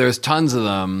 Oh, there's tons of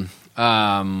them.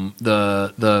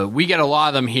 We get a lot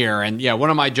of them here, and one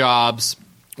of my jobs,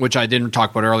 which I didn't talk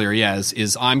about earlier,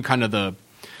 is I'm kind of the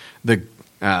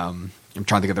I'm trying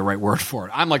to think of the right word for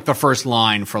it. I'm like the first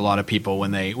line for a lot of people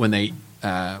when they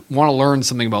want to learn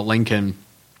something about Lincoln,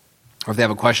 or if they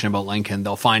have a question about Lincoln,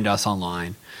 they'll find us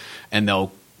online and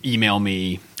they'll email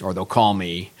me or they'll call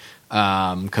me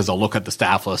because they'll look at the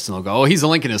staff list and they'll go, oh, he's a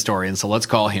Lincoln historian, so let's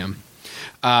call him.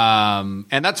 And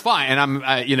that's fine. And I'm,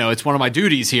 it's one of my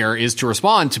duties here is to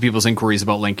respond to people's inquiries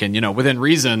about Lincoln, within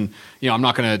reason. I'm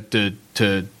not going to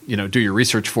do your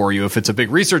research for you if it's a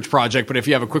big research project, but if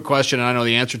you have a quick question and I know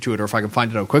the answer to it, or if I can find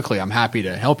it out quickly, I'm happy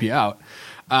to help you out.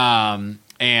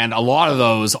 And a lot of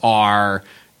those are,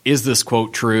 is this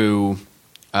quote true?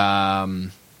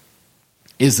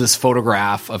 is this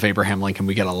photograph of Abraham Lincoln.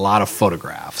 We get a lot of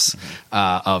photographs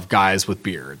of guys with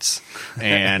beards.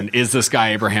 And is this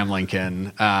guy Abraham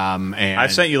Lincoln? And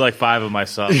I've sent you like 5 of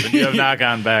myself, and you have not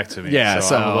gotten back to me. Yeah,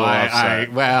 so I'm a little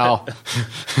upset. well,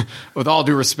 with all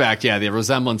due respect, yeah, the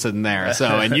resemblance isn't there. So,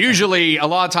 and usually, a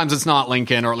lot of times it's not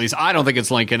Lincoln, or at least I don't think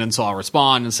it's Lincoln, and so I'll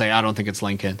respond and say I don't think it's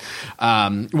Lincoln.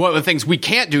 One of the things we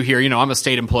can't do here, I'm a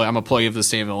state employee, I'm an employee of the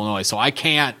state of Illinois, so I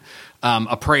can't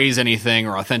appraise anything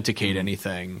or authenticate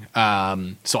anything.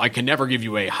 So I can never give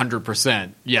you 100%.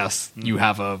 Yes, you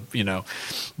have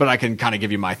but I can kind of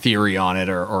give you my theory on it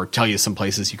or tell you some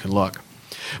places you can look.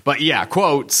 But yeah,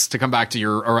 quotes, to come back to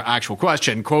your actual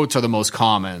question, quotes are the most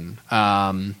common.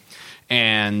 And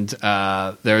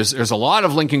there's a lot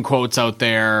of Lincoln quotes out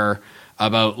there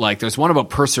about, there's one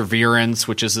about perseverance,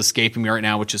 which is escaping me right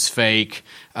now, which is fake.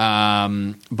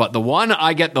 But the one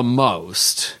I get the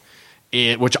most,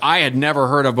 which I had never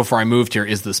heard of before I moved here,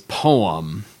 is this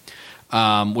poem,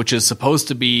 which is supposed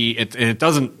to be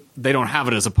they don't have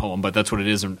it as a poem, but that's what it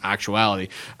is in actuality,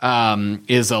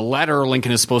 is a letter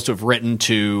Lincoln is supposed to have written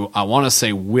to, I want to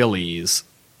say, Willie's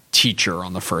teacher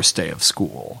on the first day of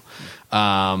school.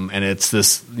 And it's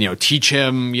this, teach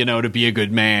him, to be a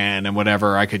good man and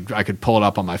whatever. I could pull it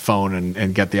up on my phone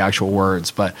and get the actual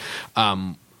words, but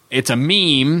it's a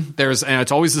meme. And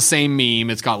it's always the same meme.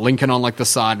 It's got Lincoln on the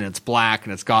side, and it's black,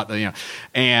 and it's got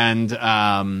it's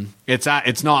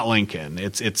not Lincoln.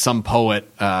 It's some poet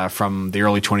from the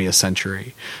early 20th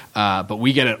century. But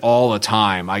we get it all the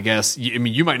time. I guess.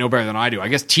 You might know better than I do. I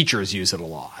guess teachers use it a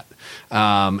lot.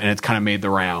 And it's kind of made the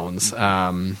rounds.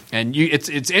 And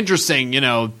it's interesting,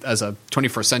 as a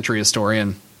 21st century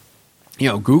historian,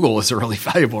 Google is a really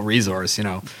valuable resource,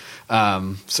 So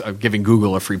I'm giving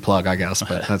Google a free plug, I guess,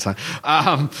 but that's fine.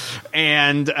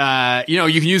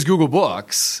 You can use Google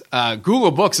Books.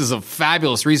 Google Books is a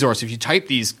fabulous resource. If you type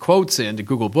these quotes into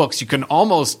Google Books, you can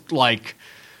almost track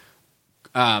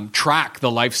the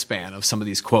lifespan of some of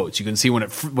these quotes. You can see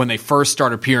when they first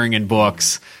start appearing in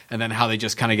books, and then how they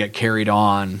just kind of get carried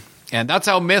on. And that's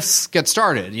how myths get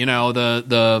started.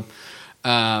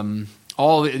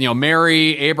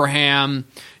 Mary, Abraham.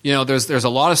 There's a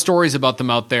lot of stories about them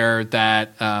out there that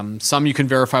some you can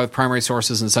verify with primary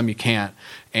sources and some you can't.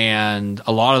 And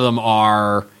a lot of them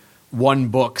are one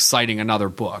book citing another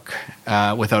book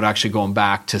without actually going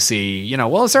back to see,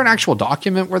 is there an actual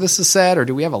document where this is said, or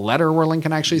do we have a letter where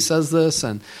Lincoln actually says this?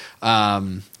 And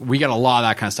we get a lot of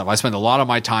that kind of stuff. I spend a lot of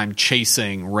my time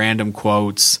chasing random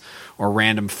quotes or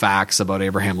random facts about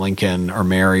Abraham Lincoln or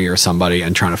Mary or somebody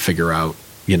and trying to figure out,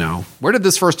 where did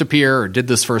this first appear, or did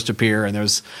this first appear? And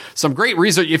there's some great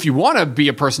research. If you want to be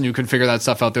a person who can figure that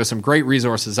stuff out, there's some great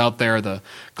resources out there. The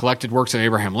collected works of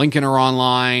Abraham Lincoln are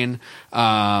online.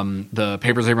 The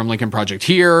Papers of Abraham Lincoln Project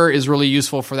here is really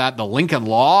useful for that. The Lincoln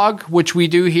Log, which we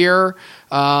do here,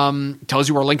 tells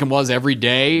you where Lincoln was every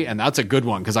day, and that's a good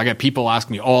one because I get people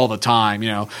asking me all the time.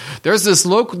 There's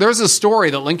this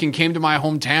story that Lincoln came to my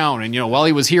hometown, and while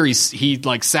he was here, he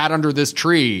sat under this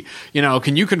tree.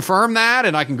 Can you confirm that?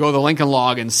 And I can go to the Lincoln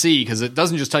Log and see, because it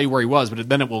doesn't just tell you where he was, but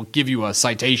then it will give you a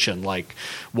citation, like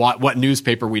what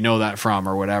newspaper we know that from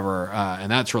or whatever,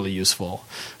 and that's really useful.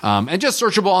 And just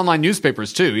searchable online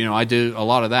newspapers too. I do a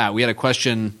lot of that. We had a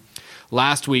question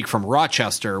last week from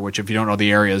Rochester, which, if you don't know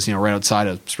the area, is right outside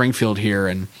of Springfield here,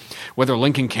 and whether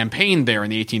Lincoln campaigned there in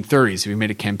the 1830s. If he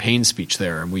made a campaign speech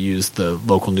there, and we used the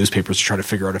local newspapers to try to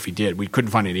figure out if he did. We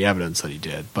couldn't find any evidence that he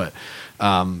did, but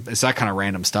it's that kind of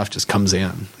random stuff just comes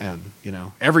in, and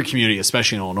every community,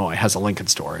 especially in Illinois, has a Lincoln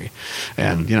story,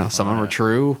 and some of them are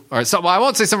true, or some. Well, I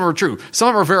won't say some of them are true. Some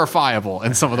of them are verifiable,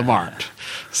 and some of them aren't.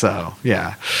 So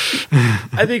yeah,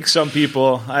 I think some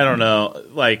people, I don't know,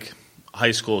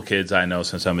 high school kids I know,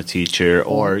 since I'm a teacher,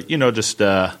 or just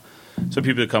some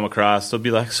people that come across, they'll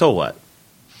be like, so what,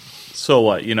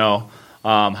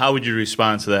 how would you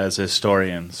respond to that as a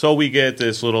historian? So we get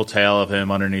this little tale of him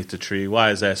underneath the tree.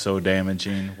 Why is that so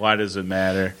damaging? Why does it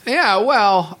matter? Yeah,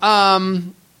 well,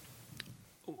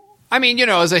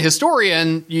 as a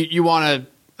historian, you want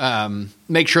to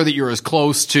make sure that you're as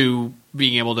close to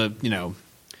being able to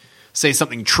say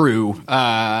something true.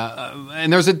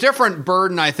 And there's a different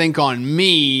burden, I think, on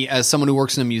me as someone who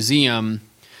works in a museum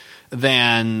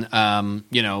than,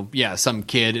 some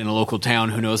kid in a local town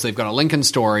who knows they've got a Lincoln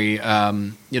story.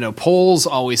 Polls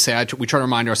always say, we try to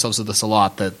remind ourselves of this a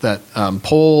lot, that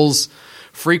polls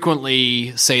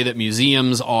frequently say that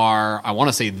museums are, I want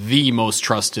to say, the most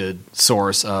trusted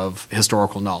source of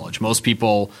historical knowledge. Most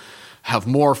people have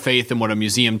more faith in what a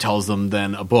museum tells them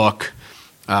than a book,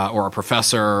 or a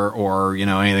professor, or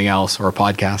anything else, or a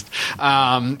podcast.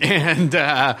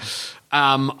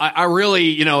 I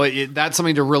really, that's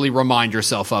something to really remind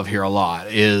yourself of here a lot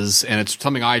and it's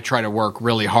something I try to work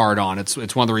really hard on. It's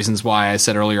one of the reasons why I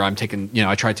said earlier I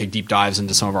try to take deep dives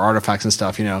into some of our artifacts and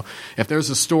stuff. If there's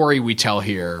a story we tell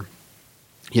here,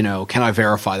 can I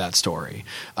verify that story?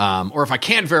 Or if I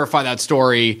can't verify that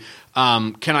story,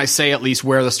 can I say at least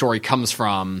where the story comes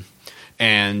from?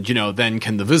 And, then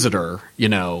can the visitor,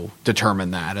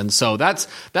 determine that? And so that's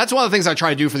one of the things I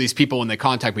try to do for these people when they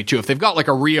contact me too. If they've got like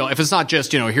a real, if it's not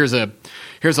just, here's a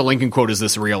Lincoln quote, is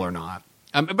this real or not?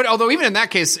 But although even in that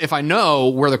case, if I know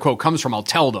where the quote comes from, I'll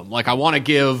tell them. Like I want to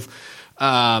give,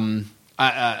 knowing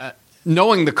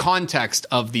the context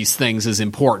of these things is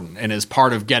important and is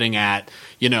part of getting at,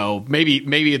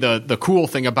 maybe the cool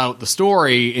thing about the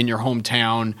story in your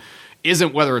hometown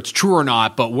isn't whether it's true or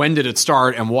not, but when did it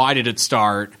start and why did it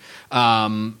start?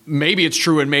 Maybe it's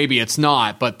true and maybe it's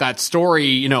not, but that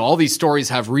story, all these stories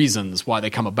have reasons why they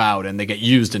come about and they get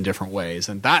used in different ways.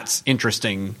 And that's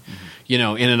interesting, in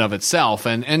and of itself.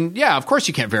 And yeah, of course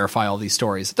you can't verify all these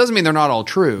stories. It doesn't mean they're not all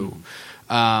true.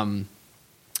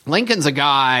 Lincoln's a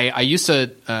guy I used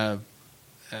to,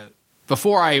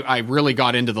 before I really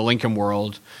got into the Lincoln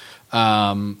world,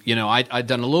 I'd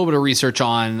done a little bit of research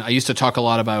on. I used to talk a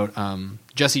lot about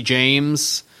Jesse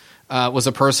James. Was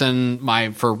a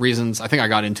person for reasons I think I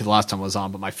got into the last time I was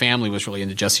on, but my family was really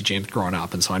into Jesse James growing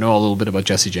up, and so I know a little bit about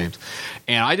Jesse James.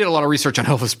 And I did a lot of research on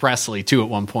Elvis Presley too at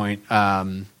one point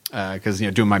because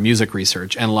doing my music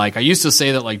research. And like I used to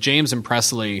say that like James and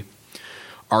Presley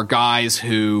are guys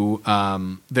who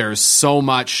there's so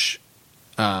much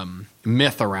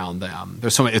myth around them.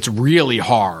 There's so much, it's really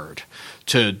hard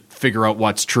to figure out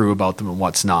what's true about them and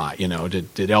what's not. Did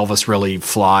Elvis really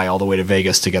fly all the way to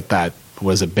Vegas to get that,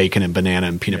 was it bacon and banana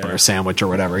and peanut butter sandwich or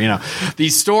whatever?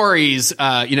 These stories,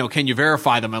 can you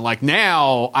verify them? And like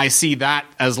now I see that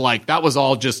as like, that was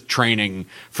all just training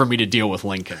for me to deal with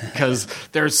Lincoln because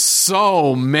there's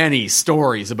so many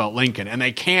stories about Lincoln and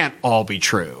they can't all be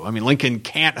true. I mean, Lincoln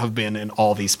can't have been in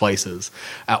all these places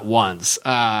at once.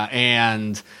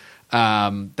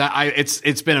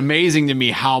 It's been amazing to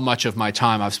me how much of my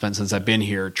time I've spent since I've been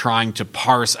here trying to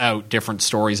parse out different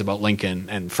stories about Lincoln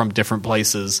and from different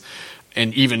places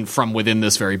and even from within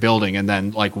this very building, and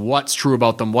then like what's true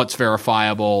about them, what's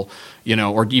verifiable,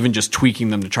 or even just tweaking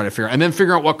them to try to figure out, and then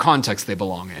figure out what context they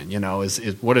belong in.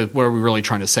 What are we really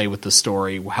trying to say with the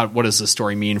story? What does the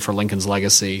story mean for Lincoln's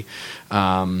legacy?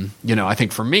 I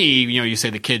think for me, you say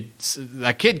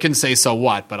that kid can say so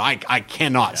what, but I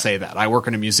cannot say that. I work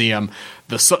in a museum.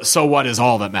 The so what is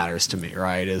all that matters to me,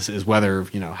 right? Is whether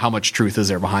how much truth is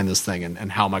there behind this thing, and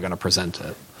how am I going to present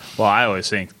it? Well, I always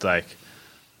think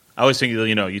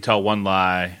you tell one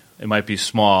lie, it might be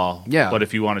small, but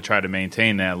if you want to try to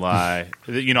maintain that lie,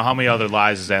 how many other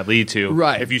lies does that lead to?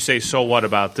 Right. If you say, so what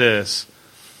about this,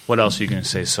 what else are you going to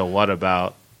say, so what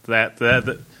about that?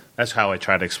 That's how I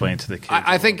try to explain to the kids.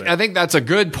 I think that's a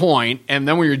good point. And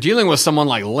then when you're dealing with someone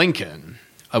like Lincoln,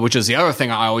 which is the other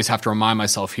thing I always have to remind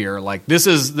myself here, like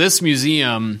this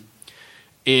museum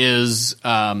is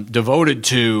devoted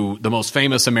to the most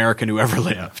famous American who ever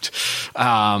lived.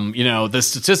 The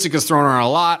statistic is thrown around a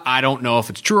lot. I don't know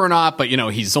if it's true or not, but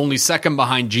he's only second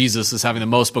behind Jesus as having the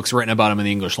most books written about him in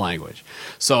the English language.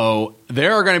 So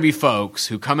there are going to be folks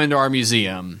who come into our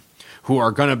museum who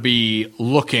are going to be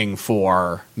looking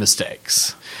for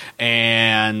mistakes.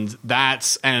 And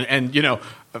that's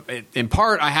in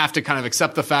part, I have to kind of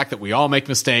accept the fact that we all make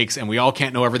mistakes and we all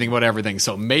can't know everything about everything.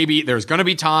 So maybe there's going to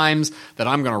be times that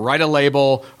I'm going to write a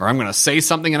label or I'm going to say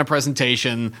something in a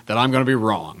presentation that I'm going to be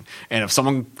wrong. And if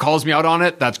someone calls me out on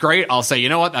it, that's great. I'll say,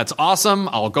 what, that's awesome.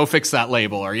 I'll go fix that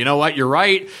label. Or what, you're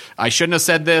right. I shouldn't have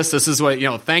said this. This is what,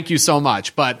 thank you so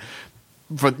much. But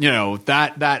for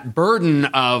that burden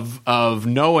of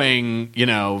knowing,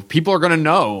 people are going to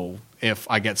know if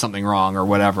I get something wrong or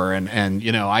whatever. And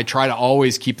I try to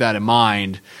always keep that in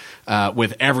mind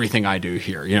with everything I do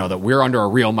here, that we're under a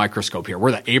real microscope here.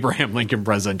 We're the Abraham Lincoln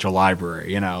Presidential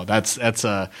Library. That's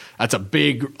a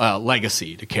big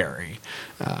legacy to carry.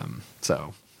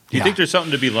 Do you think there's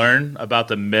something to be learned about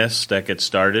the myths that get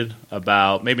started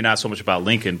about, maybe not so much about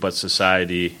Lincoln, but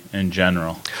society in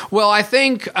general? Well, I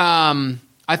think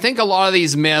a lot of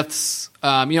these myths,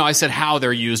 I said how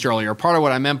they're used earlier. Part of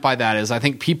what I meant by that is I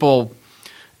think people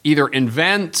either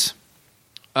invent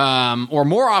or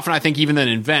more often I think even than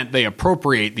invent, they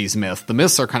appropriate these myths. The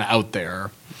myths are kind of out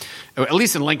there. At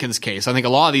least in Lincoln's case, I think a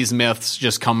lot of these myths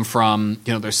just come from,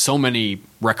 there's so many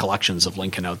recollections of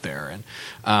Lincoln out there.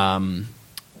 And,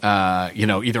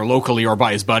 either locally or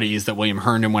by his buddies that William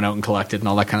Herndon went out and collected and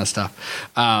all that kind of stuff.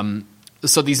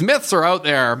 So these myths are out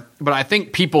there, but I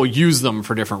think people use them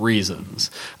for different reasons.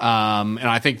 And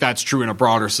I think that's true in a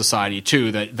broader society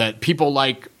too, that people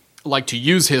like to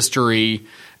use history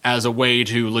as a way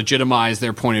to legitimize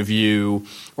their point of view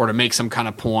or to make some kind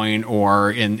of point,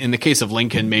 or in the case of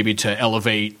Lincoln, maybe to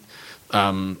elevate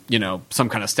some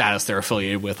kind of status they're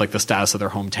affiliated with, like the status of their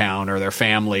hometown or their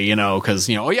family, because,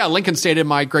 oh yeah, Lincoln stayed in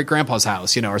my great grandpa's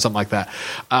house, or something like that.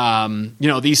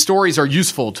 These stories are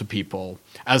useful to people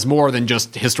as more than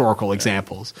just historical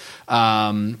examples.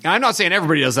 And I'm not saying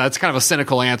everybody does that. It's kind of a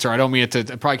cynical answer. I don't mean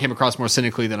it probably came across more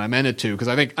cynically than I meant it to, because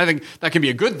I think that can be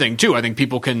a good thing too. I think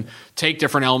people can take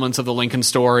different elements of the Lincoln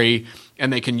story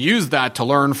and they can use that to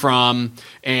learn from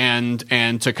and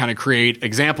to kind of create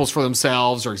examples for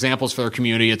themselves or examples for their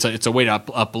community. It's a way to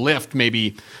uplift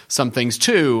maybe some things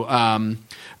too.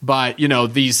 But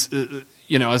these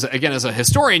as a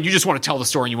historian, you just want to tell the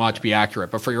story and you want it to be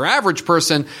accurate. But for your average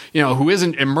person, who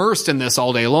isn't immersed in this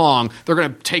all day long, they're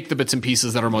going to take the bits and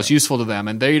pieces that are most useful to them,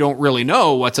 and they don't really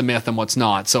know what's a myth and what's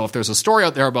not. So if there's a story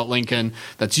out there about Lincoln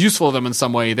that's useful to them in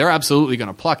some way, they're absolutely going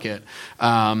to pluck it.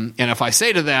 And if I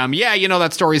say to them,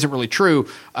 that story isn't really true,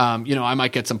 I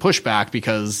might get some pushback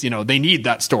because, they need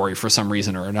that story for some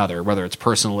reason or another, whether it's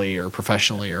personally or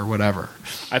professionally or whatever.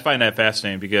 I find that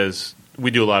fascinating because we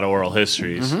do a lot of oral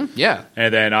histories. Mm-hmm. Yeah.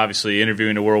 And then obviously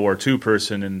interviewing a World War II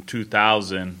person in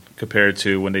 2000 compared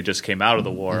to when they just came out of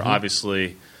the war, mm-hmm.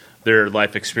 obviously their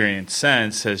life experience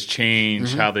since has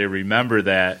changed mm-hmm. how they remember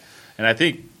that. And I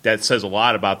think that says a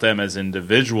lot about them as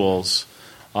individuals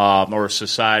or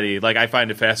society. Like, I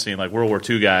find it fascinating, like World War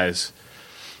II guys,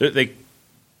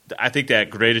 I think that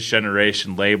greatest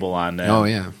generation label on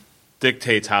them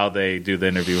dictates how they do the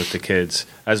interview with the kids,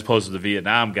 as opposed to the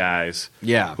Vietnam guys,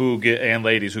 and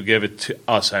ladies who give it to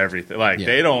us everything.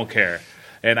 They don't care,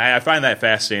 and I find that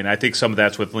fascinating. I think some of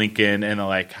that's with Lincoln and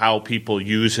like how people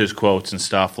use his quotes and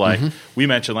stuff. Like mm-hmm. we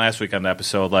mentioned last week on the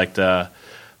episode, like the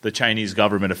Chinese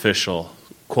government official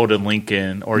quoted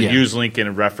Lincoln or used Lincoln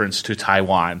in reference to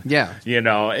Taiwan. Yeah,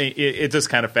 it's just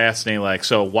kind of fascinating. Like,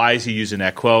 so why is he using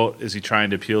that quote? Is he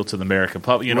trying to appeal to the American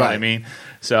public? You know what I mean?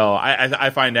 So I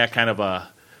find that kind of a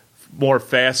more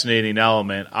fascinating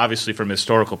element. Obviously, from a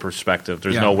historical perspective,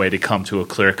 there's no way to come to a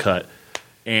clear-cut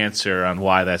answer on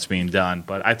why that's being done.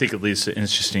 But I think it leads to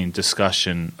interesting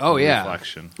discussion and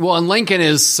reflection. Well, and Lincoln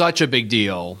is such a big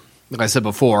deal. Like I said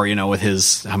before, with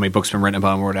his how many books been written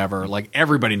about him or whatever, like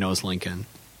everybody knows Lincoln.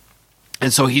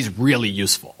 And so he's really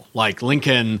useful. Like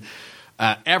Lincoln,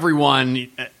 everyone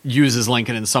uses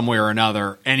Lincoln in some way or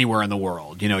another anywhere in the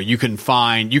world. You can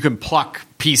pluck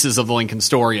pieces of the Lincoln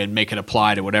story and make it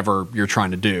apply to whatever you're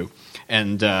trying to do.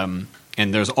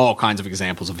 And there's all kinds of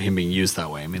examples of him being used that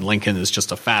way. I mean, Lincoln is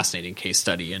just a fascinating case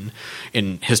study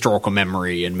in historical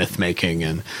memory and myth making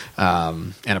and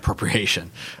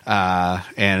appropriation.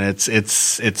 And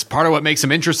it's part of what makes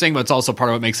him interesting, but it's also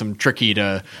part of what makes him tricky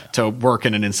to work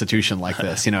in an institution like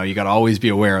this. You got to always be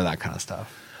aware of that kind of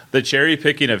stuff. The cherry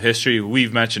picking of history,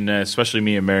 we've mentioned, especially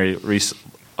me and Mary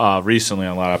recently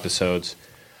on a lot of episodes.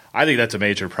 I think that's a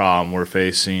major problem we're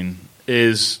facing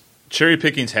is cherry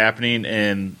picking's happening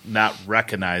and not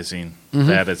recognizing mm-hmm.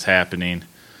 that it's happening.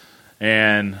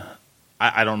 And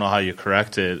I don't know how you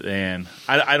correct it. And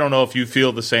I don't know if you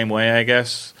feel the same way, I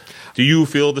guess. Do you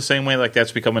feel the same way, like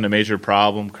that's becoming a major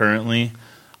problem currently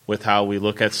with how we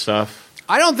look at stuff?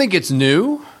 I don't think it's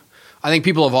new. I think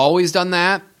people have always done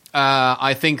that.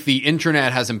 I think the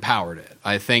internet has empowered it.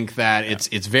 I think that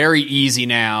it's very easy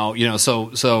now,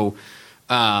 so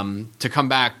to come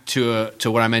back to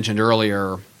what I mentioned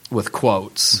earlier with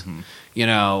quotes, mm-hmm.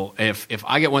 If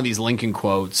I get one of these Lincoln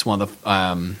quotes, one of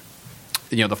the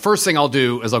the first thing I'll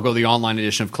do is I'll go to the online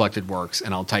edition of Collected Works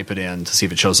and I'll type it in to see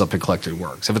if it shows up in Collected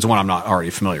Works, if it's one I'm not already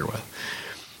familiar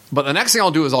with. But the next thing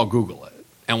I'll do is I'll Google it.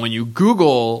 And when you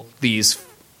Google these,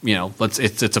 in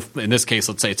this case,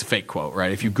 let's say it's a fake quote,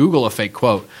 right? If you Google a fake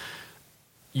quote,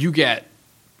 you get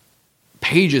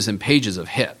pages and pages of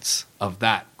hits of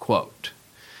that quote.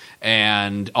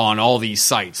 And on all these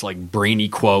sites like Brainy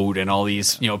Quote and all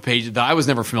these pages that I was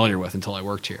never familiar with until I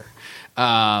worked here.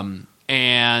 For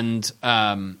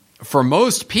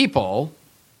most people,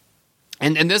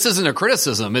 and this isn't a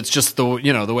criticism, it's just the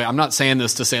way. I'm not saying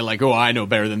this to say like, oh, I know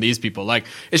better than these people. Like,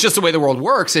 it's just the way the world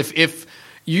works. If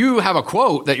you have a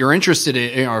quote that you're interested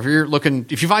in,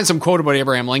 if you find some quote about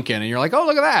Abraham Lincoln and you're like, oh,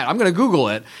 look at that, I'm going to Google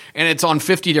it, and it's on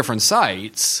 50 different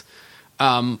sites.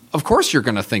 Of course you're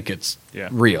going to think it's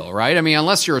real, right? I mean,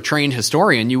 unless you're a trained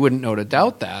historian, you wouldn't know to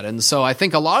doubt that. And so I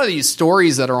think a lot of these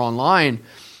stories that are online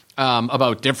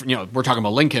about different, we're talking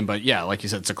about Lincoln, but like you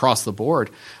said, it's across the board.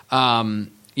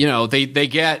 they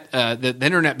get the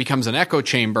internet becomes an echo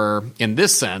chamber in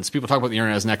this sense. People talk about the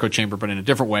internet as an echo chamber, but in a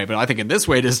different way. But I think in this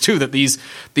way it is too, that these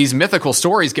mythical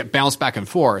stories get bounced back and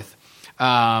forth.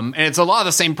 And it's a lot of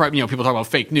the same, people talk about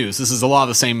fake news. This is a lot of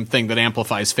the same thing that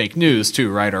amplifies fake news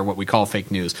too, right? Or what we call fake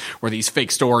news, where these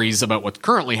fake stories about what's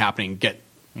currently happening get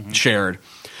shared.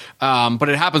 But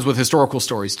it happens with historical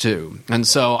stories too. And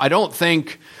so I don't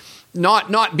think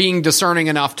not being discerning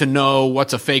enough to know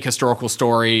what's a fake historical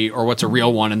story or what's a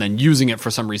real one and then using it for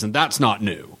some reason, that's not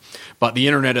new. But the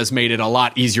internet has made it a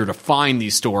lot easier to find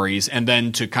these stories and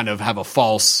then to kind of have a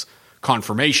false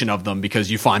confirmation of them because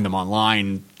you find them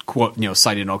online,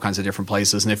 cited in all kinds of different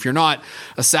places. And if you're not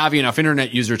a savvy enough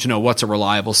internet user to know what's a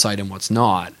reliable site and what's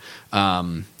not,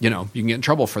 you can get in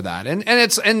trouble for that.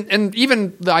 And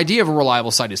even the idea of a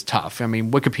reliable site is tough. I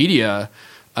mean, Wikipedia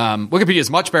is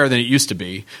much better than it used to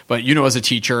be, but as a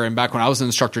teacher and back when I was an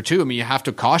instructor too, you have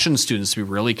to caution students to be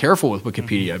really careful with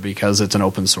Wikipedia because it's an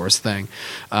open source thing.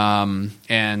 And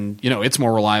it's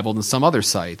more reliable than some other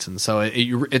sites. And so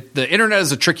the internet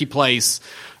is a tricky place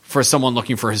for someone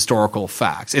looking for historical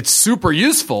facts. It's super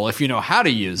useful if you know how to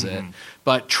use it,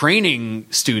 but training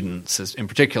students in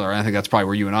particular, and I think that's probably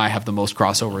where you and I have the most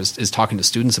crossover is talking to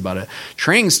students about it.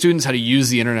 Training students how to use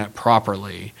the internet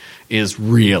properly is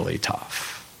really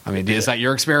tough. I mean, is that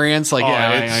your experience?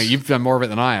 You've done more of it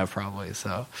than I have probably.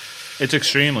 So it's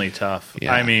extremely tough.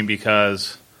 Yeah. I mean,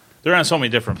 because they're on so many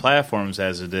different platforms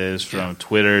as it is, from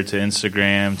Twitter to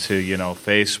Instagram to,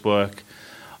 Facebook.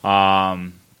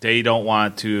 They don't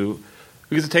want to,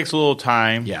 because it takes a little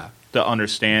time to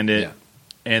understand it. Yeah.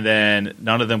 And then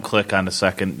none of them click on the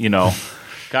second,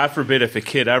 God forbid if a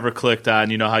kid ever clicked on,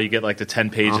 how you get like the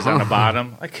 10 pages on the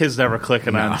bottom. That kid's never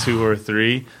clicking on 2 or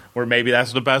 3, where maybe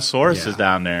that's the best sources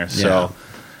down there. So,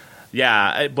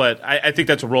 but I think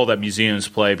that's a role that museums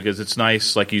play because it's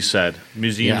nice, like you said,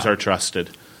 museums are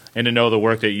trusted. And to know the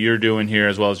work that you're doing here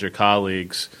as well as your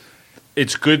colleagues,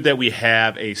 it's good that we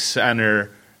have a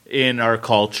center in our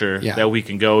culture that we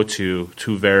can go to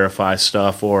verify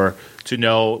stuff or to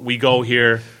know we go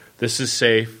here, this is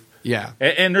safe. Yeah.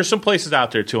 And there's some places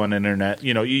out there too on the internet.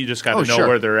 You just got to know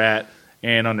where they're at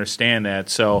and understand that.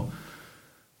 So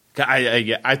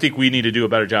I think we need to do a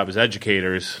better job as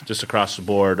educators just across the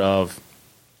board of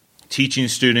teaching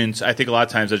students. I think a lot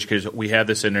of times educators, we have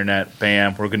this internet,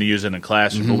 bam, we're going to use it in a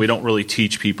classroom, but we don't really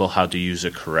teach people how to use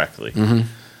it correctly.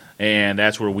 And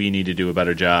that's where we need to do a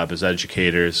better job as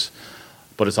educators.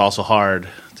 But it's also hard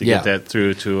to get that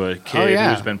through to a kid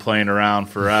who's been playing around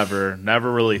forever,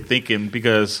 never really thinking,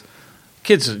 because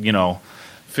kids,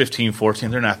 15, 14,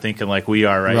 they're not thinking like we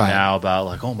are right now about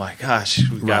like, oh my gosh,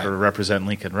 we've got to represent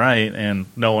Lincoln right, and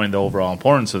knowing the overall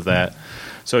importance of that.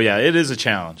 So it is a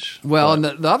challenge. Well, and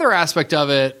the other aspect of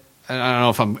it, and I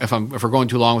don't know if we're going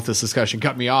too long with this discussion,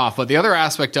 cut me off, but the other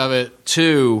aspect of it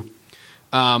too,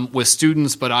 with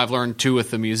students, but I've learned too with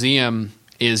the museum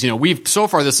is, we've so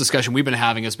far this discussion we've been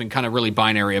having has been kind of really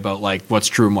binary about like what's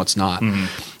true and what's not.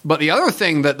 But the other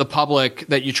thing that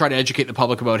that you try to educate the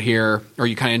public about here, or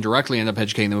you kind of indirectly end up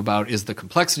educating them about, is the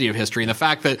complexity of history and the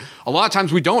fact that a lot of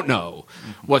times we don't know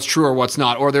what's true or what's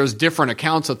not, or there's different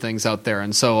accounts of things out there.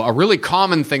 And so a really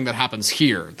common thing that happens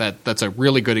here that's a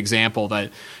really good example that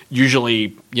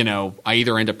usually, I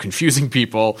either end up confusing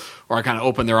people or I kind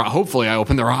of hopefully I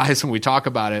open their eyes when we talk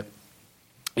about it,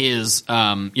 is, so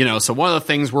one of the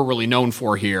things we're really known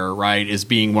for here, right, is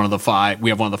being we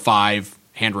have one of the 5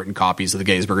 handwritten copies of the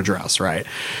Gettysburg Address, right?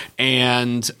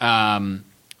 And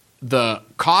the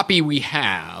copy we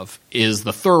have is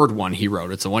the 3rd one he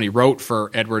wrote. It's the one he wrote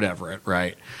for Edward Everett,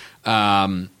 right?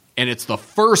 And it's the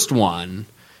first one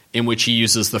in which he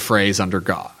uses the phrase "under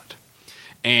God."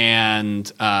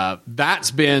 And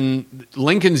that's been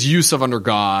Lincoln's use of "under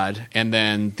God," and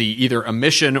then the either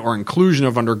omission or inclusion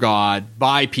of "under God"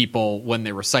 by people when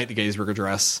they recite the Gettysburg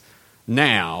Address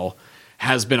now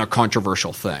has been a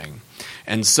controversial thing.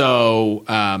 And so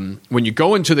when you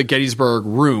go into the Gettysburg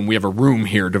room, we have a room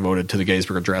here devoted to the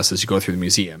Gettysburg Address as you go through the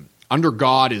museum. "Under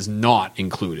God" is not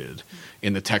included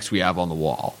in the text we have on the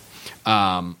wall.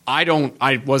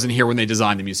 I wasn't here when they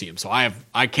designed the museum, so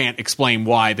I can't explain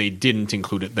why they didn't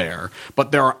include it there.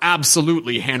 But there are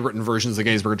absolutely handwritten versions of the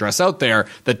Gettysburg Address out there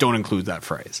that don't include that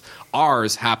phrase.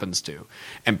 Ours happens to.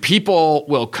 And people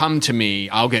will come to me,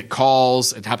 I'll get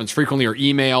calls, it happens frequently, or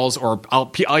emails, or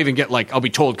I'll even get I'll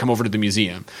be told, come over to the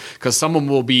museum. Because someone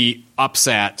will be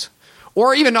upset,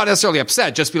 or even not necessarily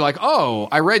upset, just be like, oh,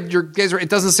 I read your Gettysburg, it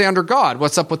doesn't say "under God.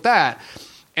 What's up with that?"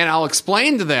 And I'll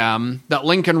explain to them that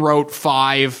Lincoln wrote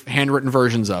 5 handwritten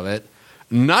versions of it.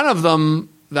 None of them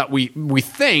that we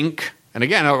think, and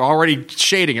again, I'm already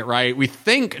shading it, right? We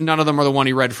think none of them are the one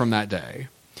he read from that day.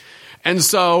 And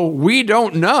so we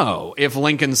don't know if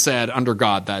Lincoln said under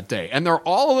God that day. And they're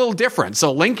all a little different.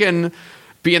 So Lincoln,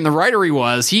 being the writer he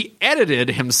was, he edited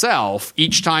himself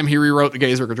each time he rewrote the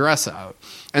Gettysburg Address out.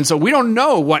 And so we don't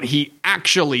know what he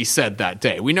actually said that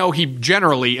day. We know he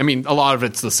generally, I mean, a lot of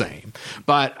it's the same.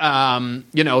 But,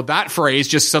 that phrase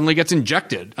just suddenly gets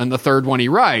injected in the third one he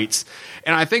writes.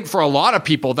 And I think for a lot of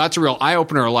people, that's a real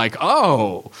eye-opener,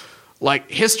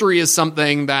 like, history is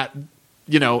something that,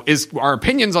 is our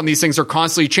opinions on these things are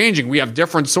constantly changing. We have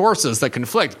different sources that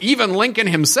conflict. Even Lincoln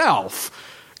himself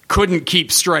couldn't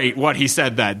keep straight what he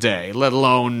said that day, let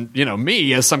alone,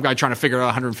 me as some guy trying to figure it out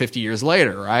 150 years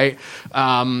later, right?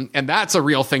 And that's a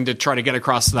real thing to try to get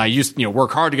across. And I used to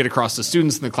work hard to get across to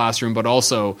students in the classroom, but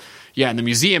also, in the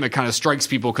museum, it kind of strikes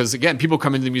people because, again, people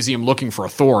come into the museum looking for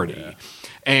authority. Yeah.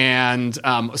 And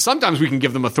sometimes we can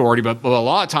give them authority, but a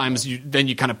lot of times then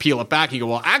you kind of peel it back and you go,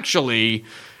 well, actually,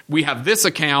 we have this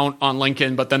account on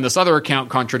Lincoln, but then this other account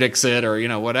contradicts it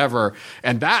or, whatever.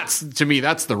 And that's, to me,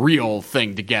 that's the real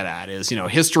thing to get at is,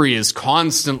 history is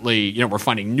constantly, we're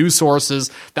finding new sources.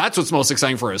 That's what's most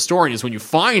exciting for a historian is when you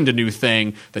find a new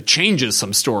thing that changes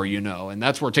some story, and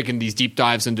that's where taking these deep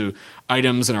dives into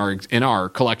items in our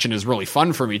collection is really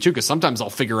fun for me too, because sometimes I'll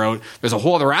figure out there's a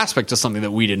whole other aspect to something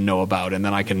that we didn't know about, and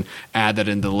then I can add that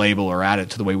into the label or add it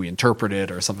to the way we interpret it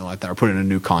or something like that, or put it in a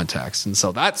new context. And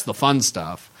so that's the fun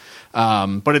stuff.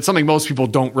 But it's something most people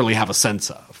don't really have a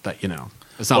sense of, that,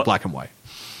 it's not black and white.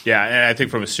 Yeah, and I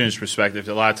think from a student's perspective,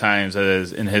 a lot of times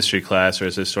as in history class or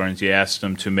as historians, you ask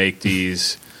them to make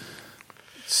these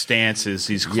stances,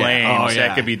 these claims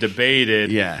that could be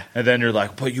debated, and then you're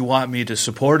like, but you want me to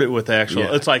support it with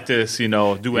actual it's like this,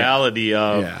 duality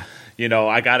of,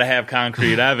 I got to have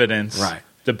concrete evidence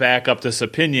to back up this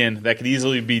opinion that could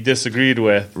easily be disagreed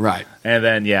with. Right. And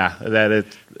then, that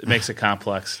it makes it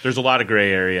complex. There's a lot of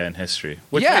gray area in history,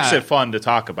 which makes it fun to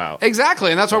talk about.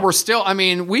 Exactly. And that's why we're still,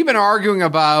 we've been arguing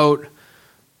about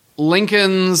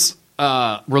Lincoln's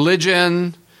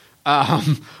religion,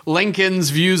 Lincoln's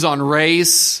views on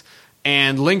race,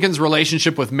 and Lincoln's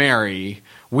relationship with Mary.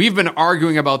 We've been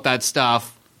arguing about that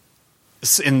stuff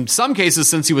in some cases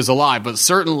since he was alive, but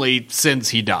certainly since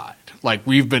he died. Like,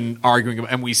 we've been arguing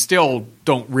about, and we still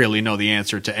don't really know the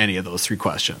answer to any of those three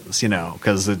questions,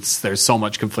 because there's so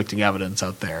much conflicting evidence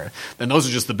out there. And those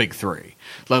are just the big three,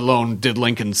 let alone did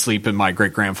Lincoln sleep in my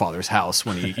great-grandfather's house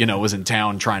when he, was in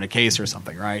town trying a case or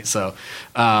something, right? So,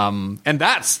 and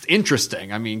that's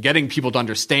interesting. Getting people to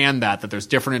understand that there's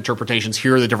different interpretations.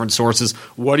 Here are the different sources.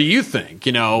 What do you think?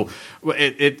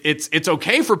 It's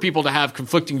okay for people to have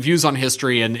conflicting views on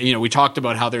history. And, we talked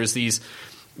about how there's these,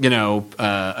 we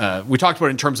talked about it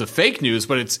in terms of fake news,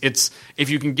 but it's if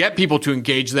you can get people to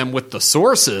engage them with the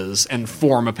sources and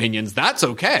form opinions, that's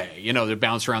okay. To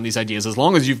bounce around these ideas as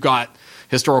long as you've got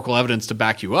historical evidence to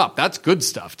back you up. That's good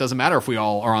stuff. Doesn't matter if we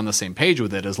all are on the same page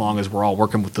with it, as long as we're all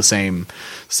working with the same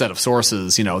set of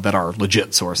sources, that are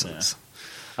legit sources.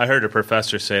 Yeah. I heard a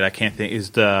professor say it, I can't think,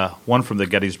 is the one from the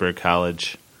Gettysburg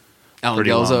College. Alan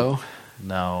Gelzo?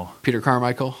 No. Peter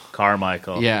Carmichael?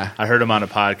 Carmichael. Yeah. I heard him on a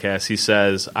podcast. He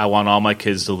says, I want all my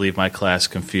kids to leave my class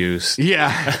confused.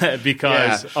 Yeah.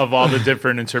 because of all the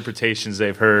different interpretations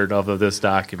they've heard of this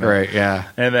document. Right, yeah.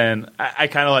 And then I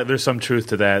kind of like, there's some truth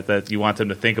to that you want them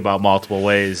to think about multiple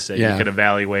ways that you can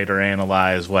evaluate or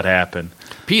analyze what happened.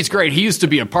 Pete's great. He used to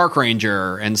be a park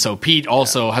ranger, and so Pete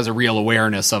also has a real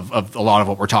awareness of a lot of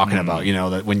what we're talking about,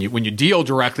 that when you deal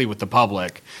directly with the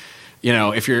public,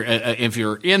 if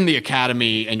you're in the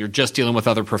academy and you're just dealing with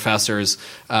other professors,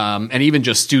 and even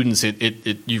just students,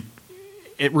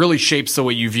 it really shapes the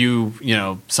way you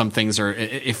view, some things. Or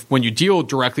if when you deal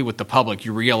directly with the public,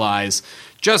 you realize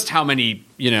just how many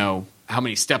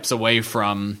steps away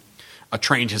from a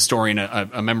trained historian,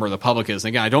 a member of the public is. And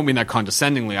again, I don't mean that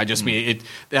condescendingly. I just mean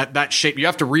that shape. You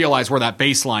have to realize where that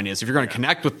baseline is. If you're going to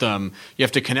connect with them, you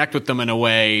have to connect with them in a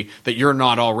way that you're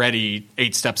not already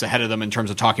 8 steps ahead of them in terms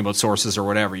of talking about sources or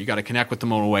whatever. You got to connect with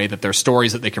them in a way that they're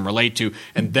stories that they can relate to,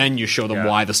 and then you show them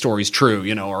why the story's true,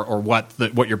 or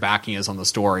what your backing is on the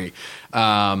story.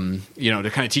 To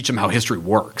kind of teach them how history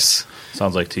works.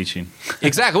 Sounds like teaching.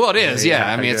 Exactly. Well, it is.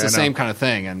 Yeah. It's the same kind of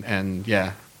thing, and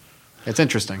it's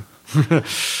interesting.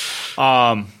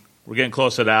 We're getting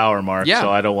close to the hour mark, so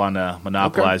I don't want to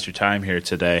monopolize your time here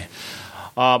today.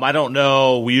 I don't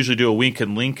know. We usually do a Wink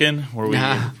and Lincoln, where we.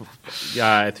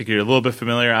 I think you're a little bit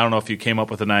familiar. I don't know if you came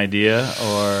up with an idea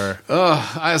or.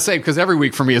 I say because every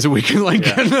week for me is a Wink and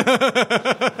Lincoln.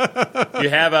 You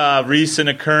have a recent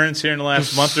occurrence here in the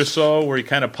last month or so where you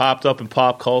kind of popped up in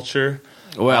pop culture.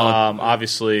 Well,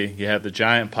 obviously, you have the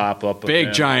giant pop-up.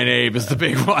 Big Giant Abe is the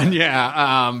big one,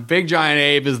 yeah. Big Giant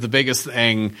Abe is the biggest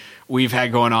thing we've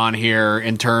had going on here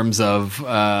in terms of,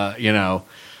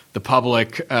 the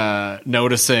public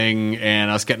noticing and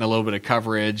us getting a little bit of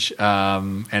coverage.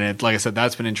 And like I said,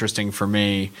 that's been interesting for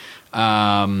me.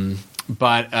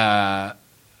 But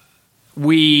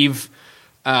we've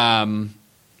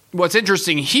what's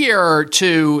interesting here,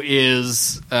 too,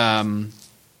 is so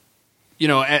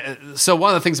one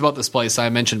of the things about this place I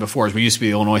mentioned before is we used to be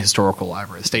the Illinois Historical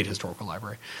Library, the State Historical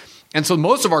Library. And so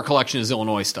most of our collection is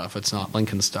Illinois stuff. It's not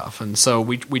Lincoln stuff. And so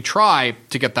we try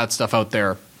to get that stuff out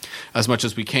there as much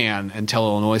as we can and tell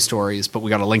Illinois stories, but we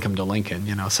got to link them to Lincoln,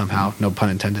 somehow, no pun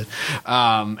intended.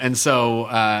 And so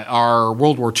our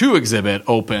World War II exhibit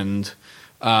opened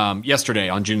yesterday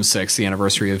on June 6th, the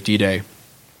anniversary of D-Day.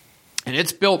 And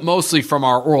it's built mostly from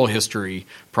our oral history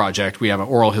project. We have an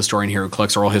oral historian here who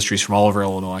collects oral histories from all over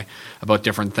Illinois about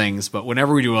different things. But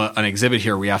whenever we do an exhibit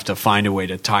here, we have to find a way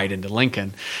to tie it into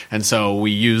Lincoln. And so we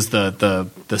use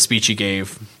the speech he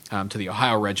gave to the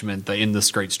Ohio Regiment, the In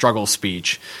This Great Struggle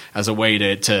speech, as a way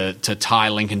to tie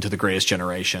Lincoln to the greatest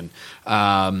generation.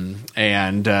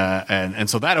 And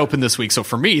so that opened this week. So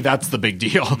for me, that's the big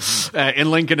deal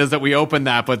in Lincoln, is that we opened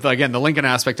that. But again, the Lincoln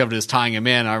aspect of it is tying him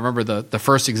in. I remember the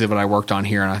first exhibit I worked on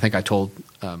here, and I think I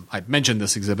mentioned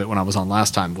this exhibit when I was on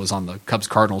last time, was on the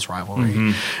Cubs-Cardinals rivalry.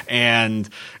 Mm-hmm. And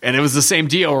it was the same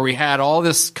deal where we had all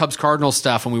this Cubs-Cardinals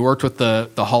stuff, and we worked with the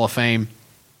Hall of Fame.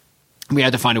 We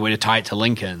had to find a way to tie it to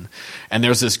Lincoln. And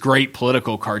there's this great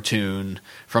political cartoon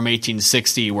from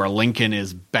 1860 where Lincoln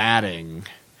is batting.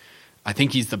 I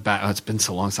think he's the bat. Oh, it's been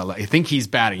so long since I think he's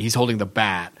batting. He's holding the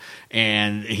bat,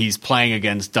 and he's playing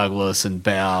against Douglas and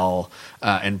Bell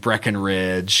and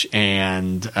Breckinridge,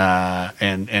 and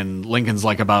Lincoln's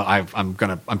like I'm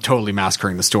totally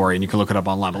massacring the story, and you can look it up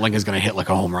online. But Lincoln's going to hit like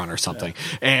a home run or something,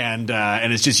 and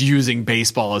it's just using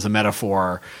baseball as a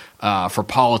metaphor for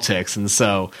politics. And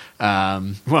so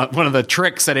one of the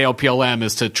tricks at ALPLM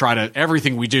is to try to,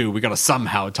 everything we do, we got to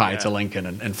somehow tie it to Lincoln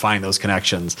and find those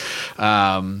connections.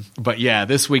 But yeah,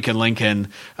 this week in Lincoln,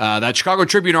 that Chicago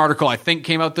Tribune article I think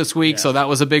came out this week, so that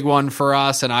was a big one for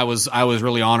us, and I was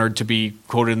really honored to be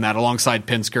quoted in that alongside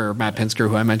Matt Pinsker,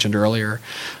 who I mentioned earlier.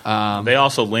 They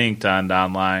also linked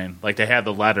online, like they had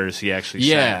the letters he actually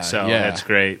sent, so that's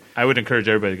great. I would encourage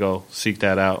everybody to go seek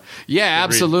that out. Yeah,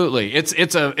 absolutely. It's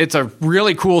a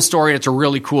really cool story. It's a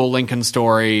really cool Lincoln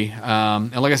story.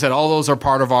 And like I said, all those are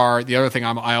part of the other thing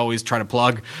I always try to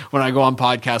plug when I go on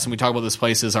podcasts and we talk about this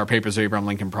place is our Papers of Abraham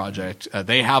Lincoln project.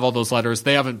 They have all those letters.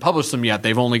 They haven't published them yet.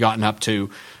 They've only gotten up to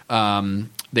the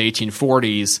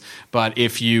 1840s. But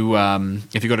if you go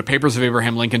to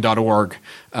papersofabrahamlincoln.org,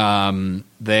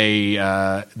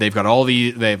 they've got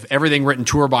they have everything written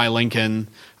to or by Lincoln.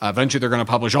 Eventually, they're going to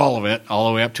publish all of it, all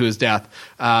the way up to his death.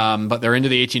 But they're into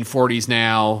the 1840s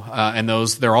now, and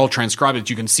they're all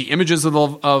transcribed. You can see images of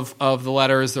the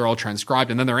letters. They're all transcribed,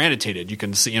 and then they're annotated. You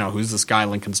can see, who's this guy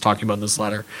Lincoln's talking about in this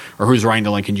letter, or who's writing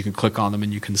to Lincoln. You can click on them,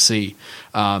 and you can see.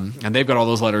 And they've got all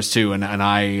those letters too. And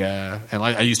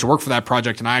I used to work for that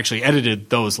project, and I actually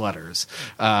edited those letters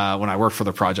when I worked for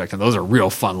the project. And those are real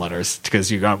fun letters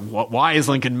because you got why is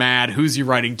Lincoln mad? Who's he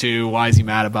writing to? Why is he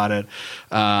mad about it?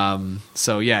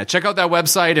 So yeah, check out that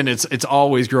website, and it's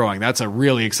always growing. That's a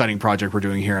really exciting project we're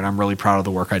doing here, and I'm really proud of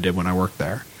the work I did when I worked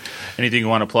there. Anything you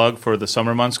want to plug for the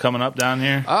summer months coming up down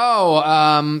here?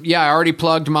 I already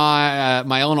plugged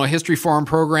my Illinois History Forum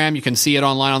program. You can see it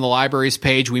online on the library's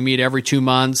page. We meet every 2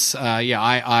 months.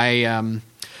 I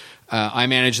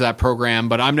manage that program,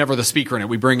 but I'm never the speaker in it.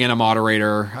 We bring in a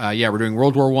moderator. We're doing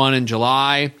World War I in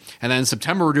July, and then in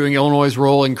September we're doing Illinois'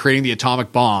 role in creating the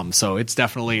atomic bomb. So it's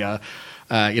definitely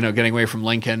getting away from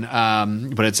Lincoln,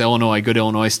 but it's Illinois, good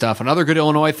Illinois stuff. Another good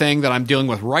Illinois thing that I'm dealing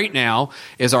with right now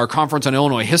is our conference on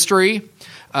Illinois history.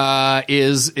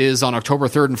 Is on October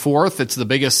 3rd and 4th. It's the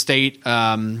biggest state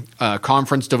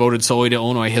conference devoted solely to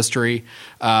Illinois history.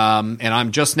 And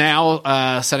I'm just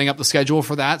now setting up the schedule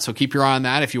for that, so keep your eye on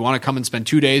that. If you want to come and spend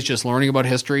 2 days just learning about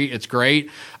history, it's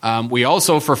great. We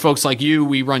also, for folks like you,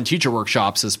 we run teacher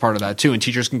workshops as part of that too, and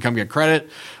teachers can come get credit.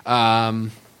 It's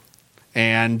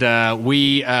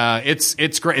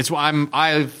great.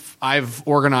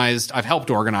 I've helped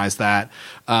organize that.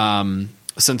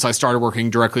 since I started working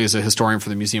directly as a historian for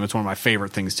the museum, it's one of my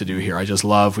favorite things to do here. I just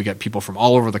love, we get people from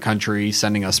all over the country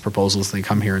sending us proposals, and they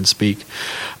come here and speak.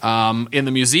 In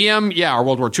the museum, our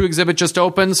World War II exhibit just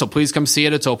opened, so please come see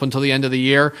it. It's open till the end of the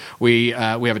year. We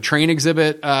have a train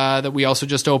exhibit that we also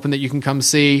just opened that you can come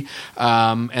see.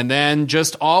 And then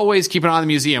just always keep an eye on the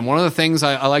museum. One of the things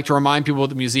I like to remind people at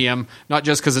the museum, not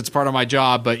just because it's part of my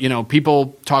job, but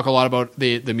people talk a lot about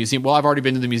the museum. Well, I've already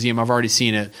been to the museum. I've already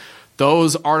seen it.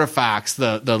 Those artifacts,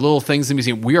 the little things in the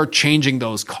museum, we are changing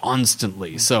those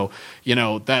constantly. So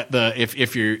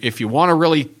if you want to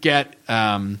really get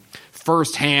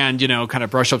firsthand, kind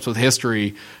of brush ups with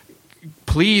history,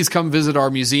 please come visit our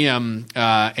museum.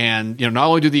 And not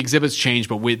only do the exhibits change,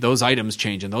 but those items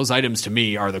change, and those items to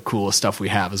me are the coolest stuff we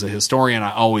have. As a historian,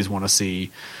 I always want to see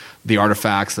the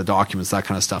artifacts, the documents, that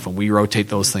kind of stuff, and we rotate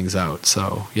those things out.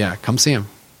 So come see them.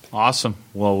 Awesome.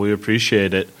 Well, we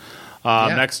appreciate it.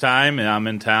 Next time I'm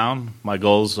in town, my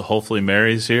goal is hopefully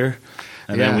Mary's here,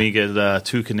 and then we get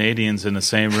 2 Canadians in the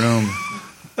same room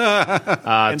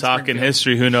talking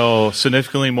history who know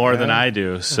significantly more than I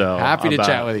do. So happy to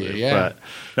chat with you. But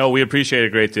no, we appreciate it a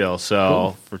great deal.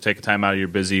 So for taking time out of your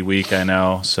busy week, I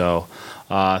know. So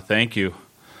thank you.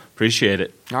 Appreciate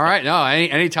it. All right. No,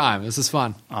 anytime. This is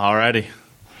fun. All righty.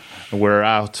 We're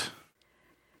out.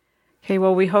 Okay,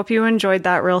 well, we hope you enjoyed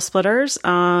that, Rail Splitters.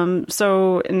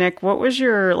 So, Nick, what was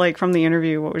your, from the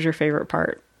interview, what was your favorite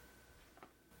part?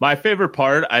 My favorite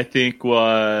part, I think,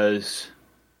 was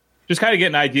just kind of get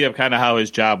an idea of kind of how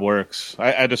his job works.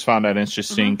 I just found that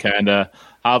interesting, kind of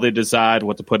how they decide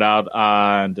what to put out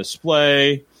on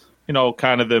display,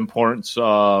 kind of the importance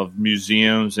of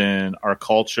museums and our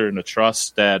culture and the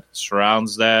trust that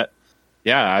surrounds that.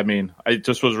 Yeah, I mean, it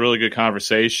just was a really good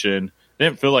conversation. It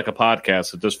didn't feel like a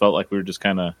podcast. It just felt like we were just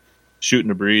kind of shooting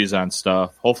the breeze on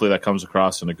stuff. Hopefully that comes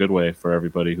across in a good way for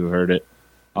everybody who heard it.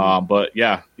 But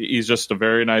yeah, he's just a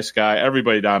very nice guy.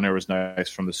 Everybody down there was nice,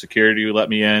 from the security who let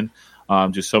me in,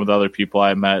 just some of the other people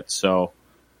I met. So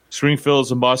Springfield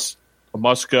is a must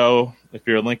go. If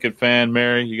you're a Lincoln fan,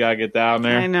 Mary, you got to get down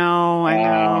there. I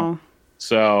know.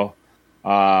 So,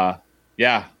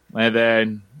 yeah. And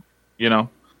then,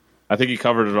 I think he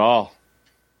covered it all.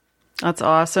 That's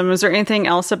awesome. Is there anything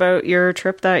else about your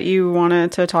trip that you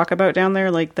wanted to talk about down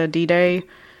there, like the D-Day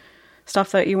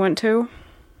stuff that you went to?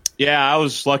 Yeah, I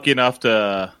was lucky enough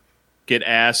to get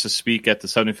asked to speak at the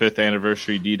 75th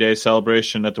anniversary D-Day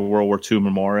celebration at the World War II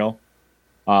Memorial.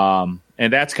 And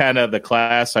that's kind of the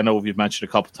class. I know we've mentioned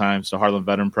a couple times, the Harlem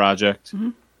Veteran Project.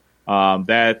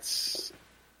 That's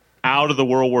out of the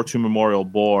World War II Memorial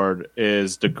Board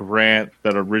is the grant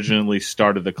that originally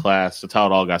started the class. That's how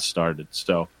it all got started.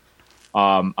 So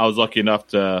I was lucky enough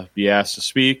to be asked to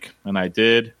speak, and I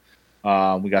did.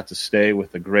 We got to stay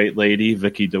with a great lady,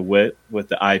 Vicki DeWitt, with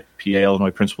the IPA,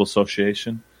 Illinois Principal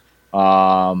Association.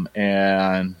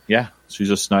 And yeah, she's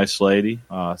just a nice lady.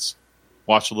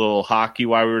 Watched a little hockey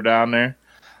while we were down there.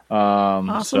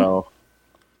 Awesome. So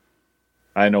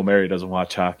I know Mary doesn't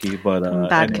watch hockey, but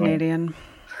bad anyway. Canadian.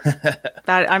 And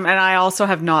I also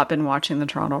have not been watching the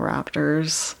Toronto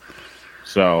Raptors.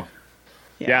 So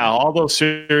yeah, all those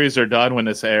series are done when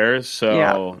this airs.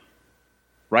 So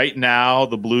right now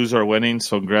the Blues are winning.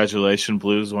 So congratulations,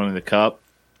 Blues, winning the cup.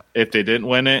 If they didn't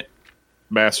win it,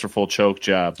 masterful choke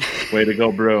job. Way to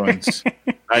go, Bruins.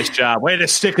 Nice job. Way to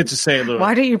stick it to St. Louis.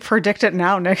 Why don't you predict it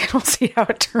now, Nick? And we'll see how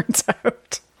it turns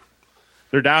out.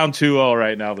 They're down 2-0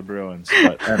 right now, the Bruins.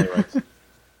 But anyways,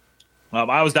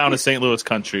 I was down in St. Louis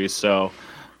country, so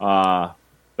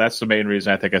that's the main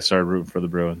reason I think I started rooting for the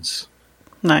Bruins.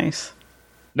 Nice.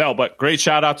 No, but great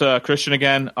shout out to Christian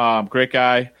again. Great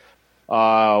guy.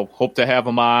 Hope to have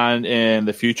him on in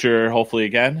the future, hopefully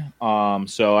again.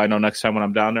 So I know next time when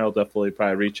I'm down there, I'll definitely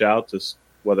probably reach out, just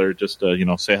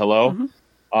to say hello.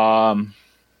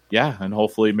 Yeah, and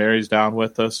hopefully Mary's down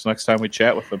with us next time we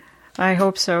chat with him. I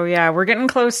hope so. Yeah, we're getting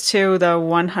close to the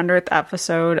 100th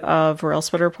episode of Rail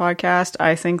Splitter Podcast.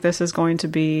 I think this is going to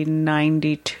be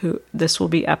 92. This will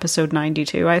be episode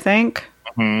 92, I think.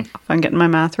 If I'm getting my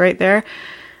math right there.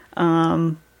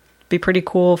 Be pretty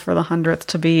cool for the 100th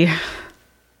to be.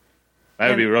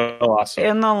 That'd be real awesome.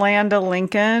 In the land of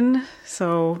Lincoln.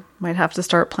 So might have to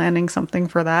start planning something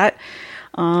for that.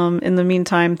 In the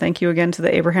meantime, thank you again to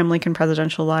the Abraham Lincoln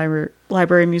Presidential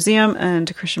Library Museum and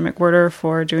to Christian McWhirter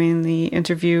for doing the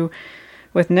interview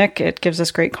with Nick. It gives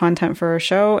us great content for our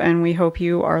show, and we hope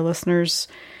you, our listeners,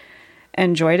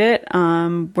 enjoyed it.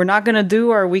 We're not going to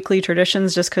do our weekly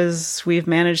traditions just because we've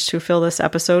managed to fill this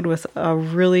episode with a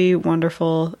really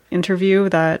wonderful interview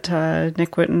that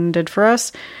Nick Whitten did for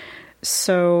us.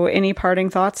 So any parting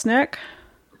thoughts, Nick?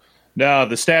 No,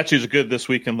 the statues are good this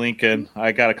week in Lincoln.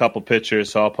 I got a couple pictures,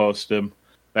 so I'll post them.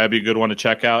 That'd be a good one to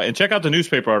check out. And check out the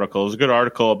newspaper article. It was a good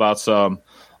article about some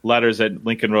letters that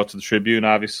Lincoln wrote to the Tribune,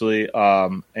 obviously.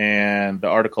 And the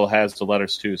article has the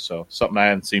letters, too, so something I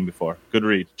hadn't seen before. Good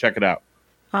read. Check it out.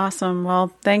 Awesome.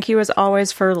 Well, thank you, as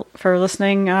always, for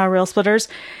listening, Rail Splitters.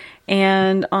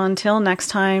 And until next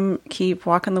time, keep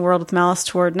walking the world with malice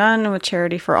toward none, with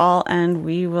charity for all, and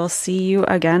we will see you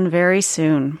again very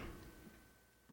soon.